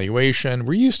online evaluation.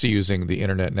 We're used to using the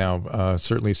internet now,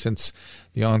 certainly since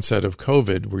the onset of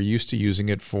COVID. We're used to using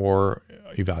it for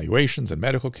evaluations and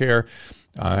medical care.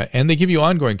 And they give you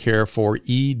ongoing care for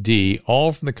ED,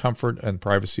 all from the comfort and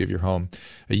privacy of your home.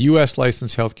 A U.S.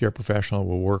 licensed healthcare professional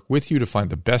will work with you to find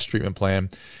the best treatment plan.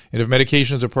 And if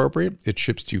medication is appropriate, it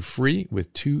ships to you free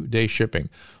with 2-day shipping.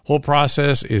 Whole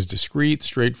process is discreet,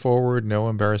 straightforward, no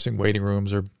embarrassing waiting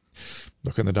rooms or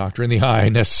looking the doctor in the eye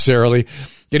necessarily.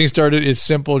 Getting started is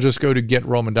simple. Just go to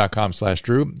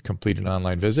getroman.com/Drew. Complete an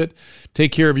online visit.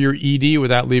 Take care of your ED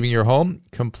without leaving your home.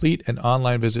 Complete an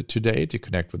online visit today to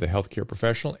connect with a healthcare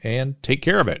professional and take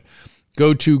care of it.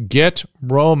 Go to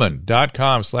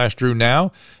getroman.com/Drew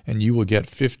now, and you will get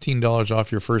 $15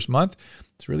 off your first month.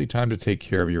 It's really time to take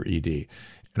care of your ED.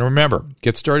 And remember,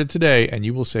 get started today, and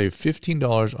you will save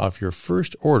 $15 off your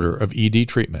first order of ED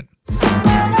treatment.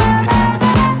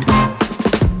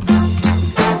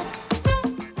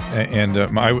 And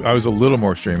I was a little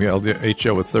more extreme.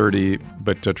 HDL with 30,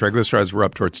 but triglycerides were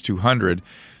up towards 200,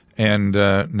 and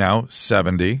now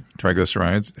 70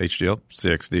 triglycerides, HDL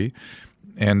 60.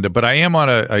 But I am on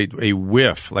a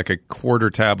whiff, like a quarter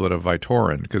tablet of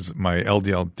Vytorin, because my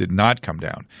LDL did not come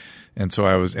down. And so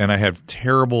I have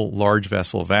terrible large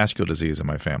vessel vascular disease in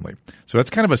my family. So that's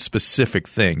kind of a specific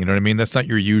thing. You know what I mean? That's not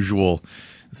your usual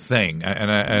thing.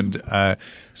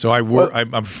 So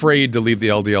I'm afraid to leave the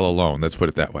LDL alone. Let's put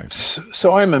it that way.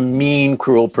 So I'm a mean,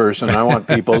 cruel person. I want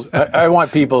people's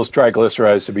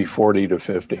triglycerides to be 40 to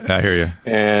 50. I hear you.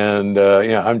 And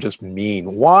I'm just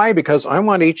mean. Why? Because I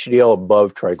want HDL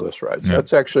above triglycerides. Yeah.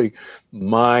 That's actually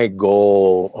my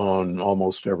goal on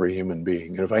almost every human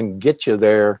being. And if I can get you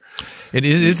there. It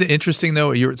is interesting,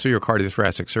 though. You're a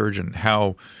cardiothoracic surgeon,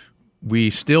 how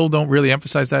we still don't really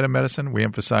emphasize that in medicine. We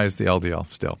emphasize the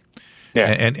LDL still. Yeah.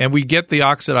 And we get the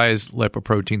oxidized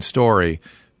lipoprotein story,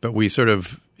 but we sort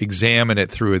of examine it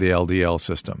through the LDL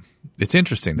system. It's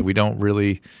interesting that we don't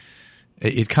really –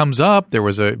 it comes up. There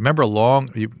was you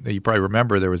probably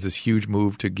remember there was this huge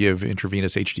move to give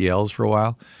intravenous HDLs for a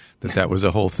while, that was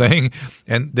a whole thing.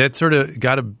 And that sort of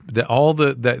got the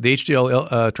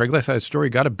HDL triglyceride story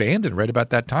got abandoned right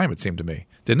about that time, it seemed to me.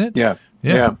 Didn't it?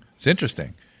 Yeah. It's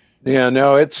interesting. Yeah,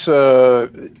 no, it's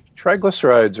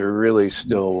triglycerides are really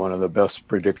still one of the best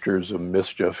predictors of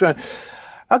mischief.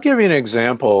 I'll give you an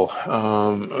example.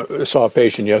 I saw a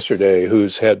patient yesterday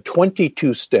who's had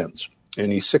 22 stents,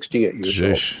 and he's 68 years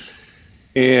old.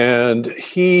 And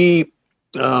he's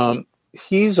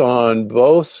on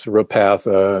both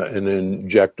Repatha, an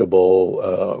injectable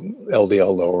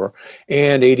LDL lower,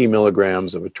 and 80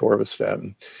 milligrams of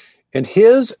atorvastatin. And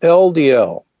his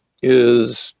LDL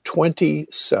is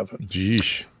 27.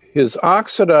 Jeez. His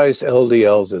oxidized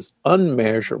LDLs is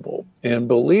unmeasurable. And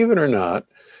believe it or not,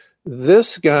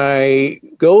 this guy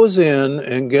goes in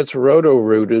and gets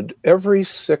roto-rooted every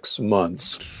 6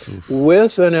 months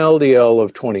with an LDL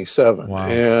of 27. Wow.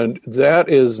 And that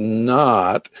is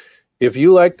not, if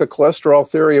you like the cholesterol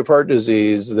theory of heart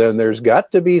disease, then there's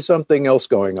got to be something else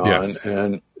going on. Yes.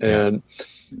 And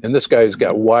this guy's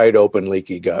got wide open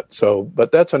leaky gut. So,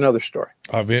 but that's another story.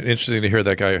 It'll be interesting to hear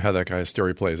how that guy's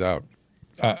story plays out.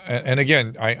 And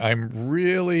again, I'm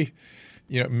really,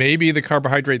 maybe the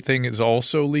carbohydrate thing is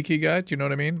also leaky gut. You know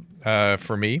what I mean?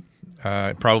 For me,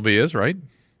 it probably is, right?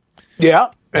 Yeah,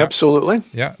 absolutely.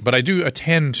 Yeah, but I do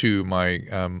attend to my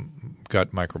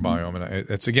gut microbiome, and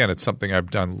it's something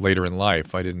I've done later in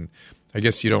life. I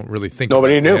guess you don't really think.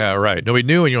 Nobody knew. Yeah, right. Nobody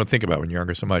knew, and you don't think about it when you're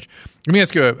younger so much. Let me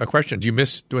ask you a question. Do you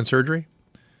miss doing surgery?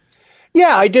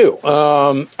 Yeah, I do.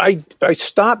 I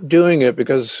stopped doing it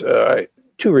because.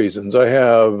 Two reasons. I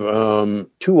have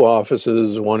two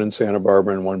offices, one in Santa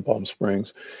Barbara and one in Palm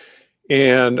Springs.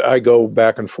 And I go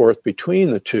back and forth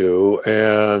between the two.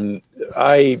 And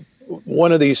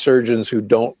one of these surgeons who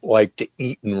don't like to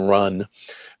eat and run.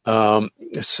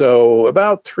 So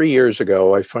about 3 years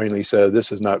ago, I finally said,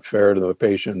 this is not fair to the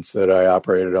patients that I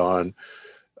operated on,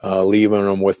 leaving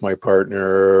them with my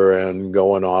partner and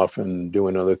going off and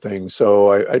doing other things.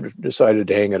 So I decided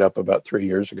to hang it up about 3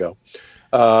 years ago.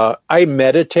 I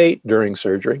meditate during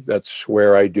surgery. That's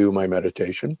where I do my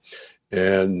meditation.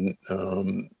 And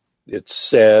it's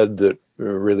said that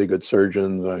really good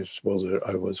surgeons, I suppose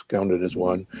I was counted as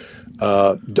one,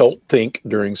 don't think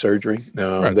during surgery.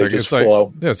 Right, they just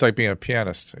flow. It's like being a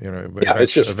pianist.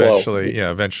 It's just eventually,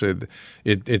 flow. Eventually,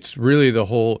 it's really the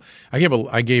whole.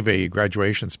 I gave a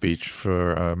graduation speech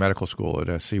for medical school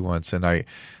at SC once, and I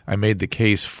made the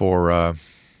case for.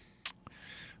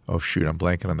 Oh shoot! I'm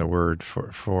blanking on the word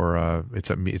for it's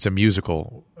a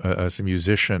musical it's a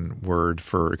musician word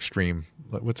for extreme.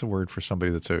 What's a word for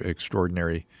somebody that's an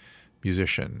extraordinary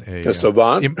musician? A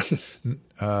savant.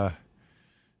 Oh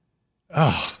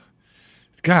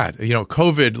God!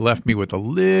 COVID left me with a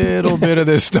little bit of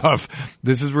this stuff.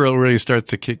 This is really starts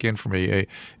to kick in for me.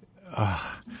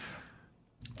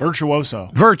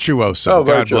 Virtuoso. Oh,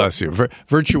 God bless you.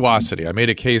 Virtuosity. I made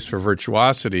a case for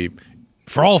virtuosity.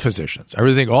 For all physicians, I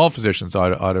really think all physicians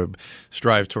ought to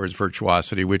strive towards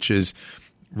virtuosity, which is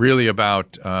really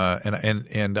about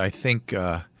and I think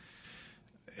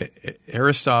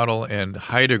Aristotle and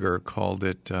Heidegger called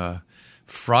it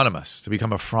phronimous, to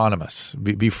become a phronimous,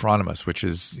 be phronimous, which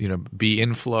is be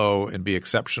in flow and be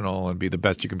exceptional and be the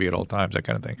best you can be at all times, that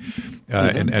kind of thing,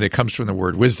 and it comes from the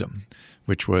word wisdom,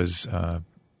 which was.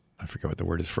 I forget what the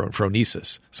word is,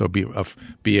 phronesis. So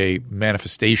be a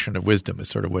manifestation of wisdom is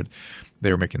sort of what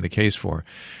they were making the case for.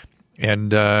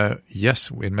 And yes,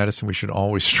 in medicine we should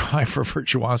always strive for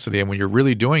virtuosity. And when you're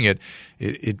really doing it,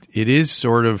 it is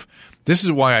sort of – this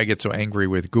is why I get so angry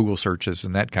with Google searches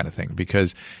and that kind of thing,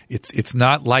 because it's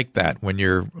not like that when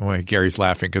you're – Gary's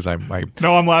laughing because I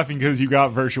No, I'm laughing because you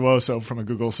got virtuoso from a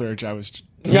Google search. I was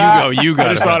 – You got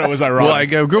I just thought it was ironic. Well, I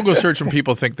go Google search when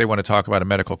people think they want to talk about a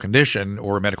medical condition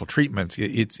or a medical treatment.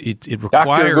 It requires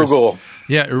Dr. Google.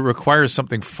 Yeah, it requires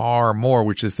something far more,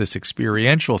 which is this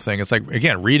experiential thing. It's like,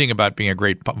 again, reading about being a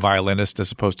great violinist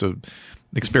as opposed to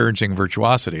experiencing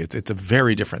virtuosity. It's a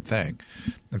very different thing,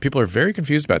 and people are very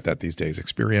confused about that these days: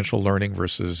 experiential learning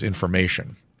versus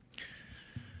information.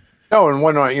 No, and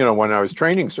when I was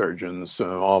training surgeons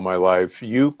all my life,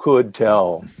 you could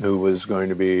tell who was going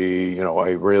to be,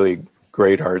 a really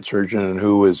great heart surgeon and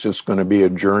who was just going to be a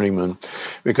journeyman,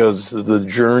 because the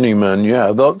journeyman,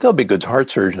 they'll be good heart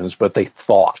surgeons, but they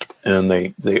thought, and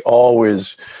they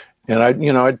always, and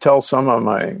I'd tell some of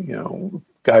my,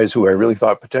 guys who I really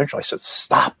thought potential, I said,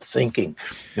 stop thinking,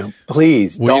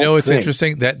 please don't it's think.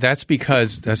 interesting that's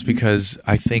because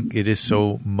I think it is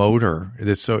so motor.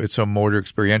 It's so motor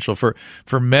experiential. For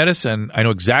medicine, I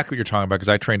know exactly what you're talking about because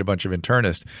I trained a bunch of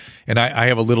internists, and I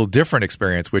have a little different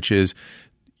experience, which is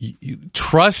you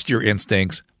trust your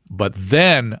instincts, but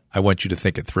then I want you to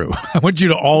think it through. I want you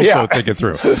to also think it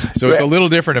through. So it's a little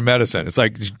different in medicine. It's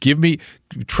like,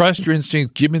 trust your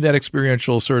instinct, give me that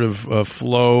experiential sort of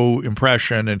flow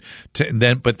impression, and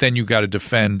then you got to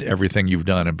defend everything you've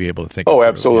done and be able to think it through.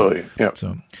 Absolutely. Yeah.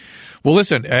 So. Well,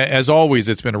 listen, as always,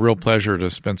 it's been a real pleasure to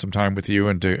spend some time with you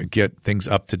and to get things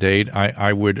up to date.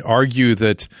 I would argue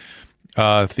that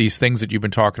these things that you've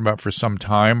been talking about for some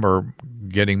time are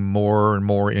getting more and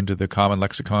more into the common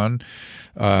lexicon,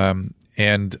 and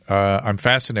I'm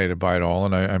fascinated by it all.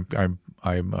 And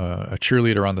I'm a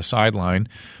cheerleader on the sideline.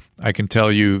 I can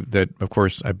tell you that, of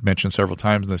course, I've mentioned several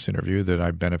times in this interview that I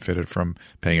benefited from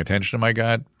paying attention to my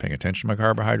gut, paying attention to my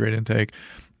carbohydrate intake,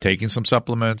 taking some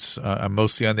supplements. I'm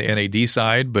mostly on the NAD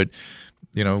side, but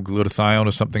glutathione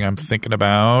is something I'm thinking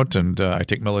about, and I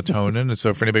take melatonin. And so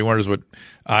if anybody wonders what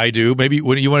I do, maybe you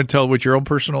want to tell what your own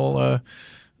personal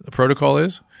protocol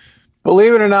is?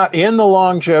 Believe it or not, in the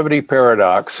longevity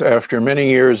paradox, after many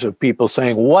years of people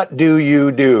saying, what do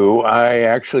you do? I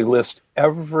actually list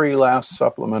every last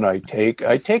supplement I take.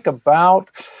 I take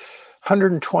about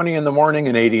 120 in the morning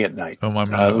and 80 at night. Oh, my!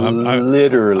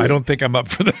 Literally. I don't think I'm up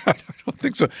for that. I don't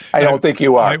think so. I don't think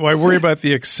you are. I worry about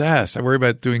the excess. I worry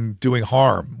about doing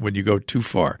harm when you go too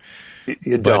far.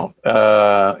 You don't.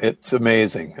 It's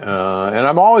amazing. And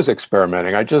I'm always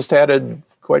experimenting. I just added,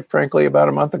 quite frankly, about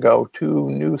a month ago, 2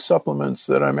 new supplements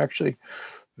that I'm actually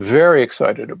very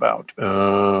excited about. Do you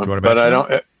want to but I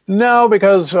don't. No,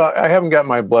 because I haven't got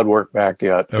my blood work back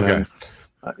yet. Okay.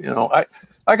 And,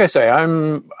 like I say, I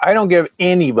don't give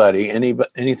anybody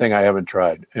anything I haven't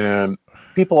tried. And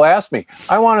people ask me,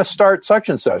 I want to start such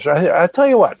and such. I tell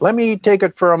you what, let me take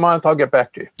it for a month. I'll get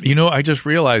back to you. I just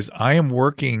realized I am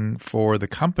working for the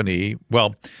company.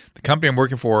 Well, the company I'm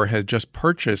working for has just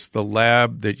purchased the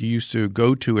lab that you used to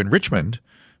go to in Richmond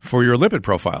for your lipid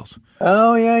profiles.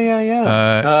 Oh,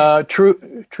 yeah.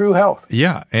 True Health.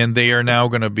 Yeah, and they are now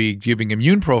going to be giving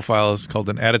immune profiles called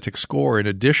an additive score in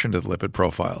addition to the lipid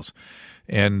profiles.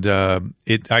 And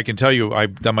I can tell you,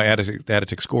 I've done my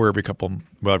additive score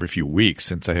every few weeks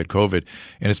since I had COVID,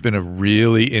 and it's been a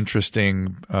really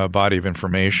interesting body of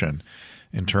information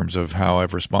in terms of how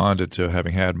I've responded to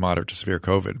having had moderate to severe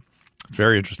COVID.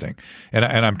 Very interesting, and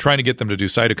I'm trying to get them to do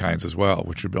cytokines as well,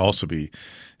 which would also be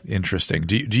interesting.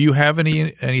 Do you have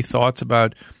any thoughts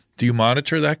about? Do you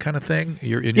monitor that kind of thing?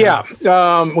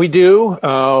 We do.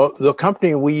 The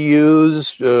company we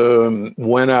used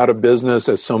went out of business,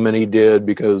 as so many did,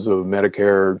 because of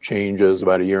Medicare changes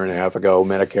about a year and a half ago.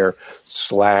 Medicare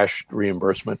slashed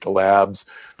reimbursement to labs.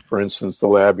 For instance, the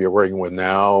lab you're working with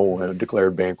now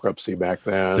declared bankruptcy back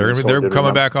then. They're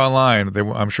coming back online.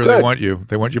 I'm sure Good. They want you.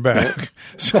 They want you back.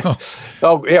 So,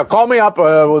 call me up.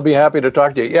 We'll be happy to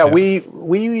talk to you. We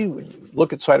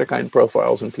look at cytokine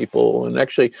profiles in people and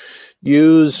actually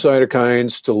use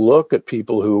cytokines to look at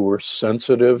people who were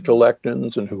sensitive to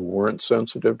lectins and who weren't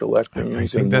sensitive to lectins. I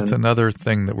think that's another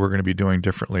thing that we're going to be doing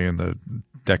differently in the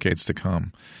decades to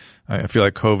come. I feel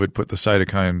like COVID put the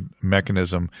cytokine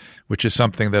mechanism, which is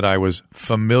something that I was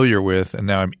familiar with and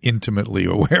now I'm intimately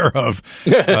aware of.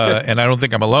 And I don't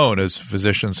think I'm alone. As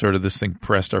physicians, sort of this thing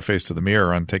pressed our face to the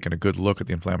mirror on taking a good look at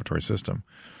the inflammatory system.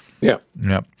 Yeah.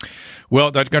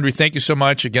 Well, Dr. Gundry, thank you so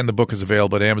much. Again, the book is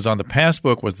available at Amazon. The past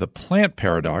book was The Plant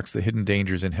Paradox, The Hidden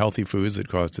Dangers in Healthy Foods That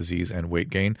Cause Disease and Weight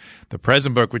Gain. The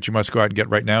present book, which you must go out and get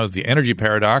right now, is The Energy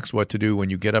Paradox, What to Do When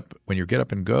Your Get Up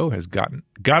and Go Has Got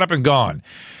Up and Gone.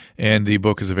 And the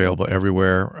book is available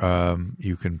everywhere.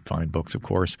 You can find books, of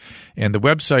course. And the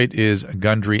website is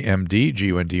GundryMD,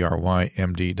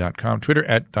 GUNDRYMD.com. Twitter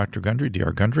at Dr. Gundry,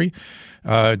 Dr. Gundry.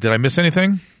 Did I miss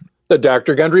anything? The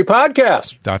Dr. Gundry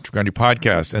Podcast. Dr. Gundry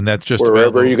Podcast. And that's just wherever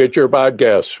available. You get your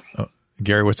podcasts.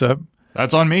 Gary, what's up?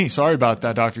 That's on me. Sorry about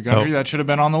that, Dr. Gundry. That should have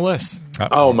been on the list.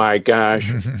 Oh, my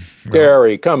gosh.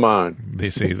 Gary, come on.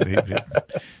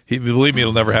 He believe me,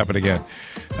 it'll never happen again.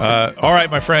 All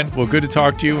right, my friend. Well, good to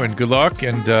talk to you, and good luck.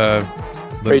 And let's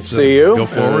great to see you. Go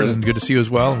forward, and good to see you as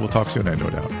well. And we'll talk soon, I no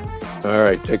doubt. All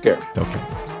right. Take care. Okay.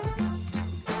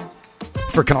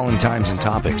 For Colin Times and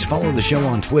Topics, follow the show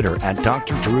on Twitter at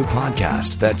Dr. Drew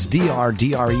Podcast. That's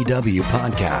DRDREW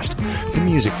Podcast. The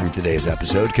music from today's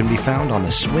episode can be found on the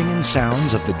Swingin'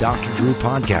 Sounds of the Dr. Drew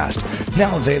Podcast,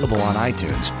 now available on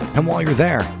iTunes. And while you're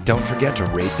there, don't forget to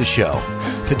rate the show.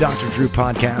 The Dr. Drew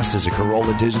Podcast is a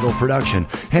Corolla Digital production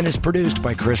and is produced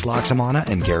by Chris Loxamana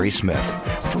and Gary Smith.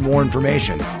 For more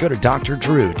information, go to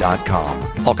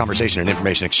drdrew.com. All conversation and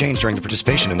information exchanged during the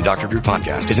participation in the Dr. Drew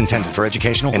Podcast is intended for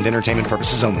educational and entertainment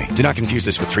purposes only. Do not confuse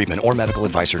this with treatment or medical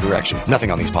advice or direction.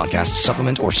 Nothing on these podcasts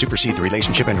supplement or supersede the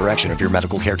relationship and direction of your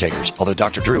medical caretakers. Although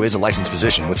Dr. Drew is a licensed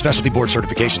physician with specialty board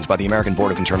certifications by the American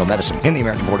Board of Internal Medicine and the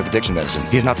American Board of Addiction Medicine, medicine.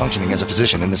 He is not functioning as a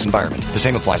physician in this environment. The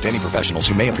same applies to any professionals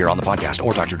who may appear on the podcast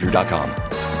or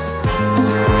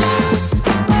DrDrew.com.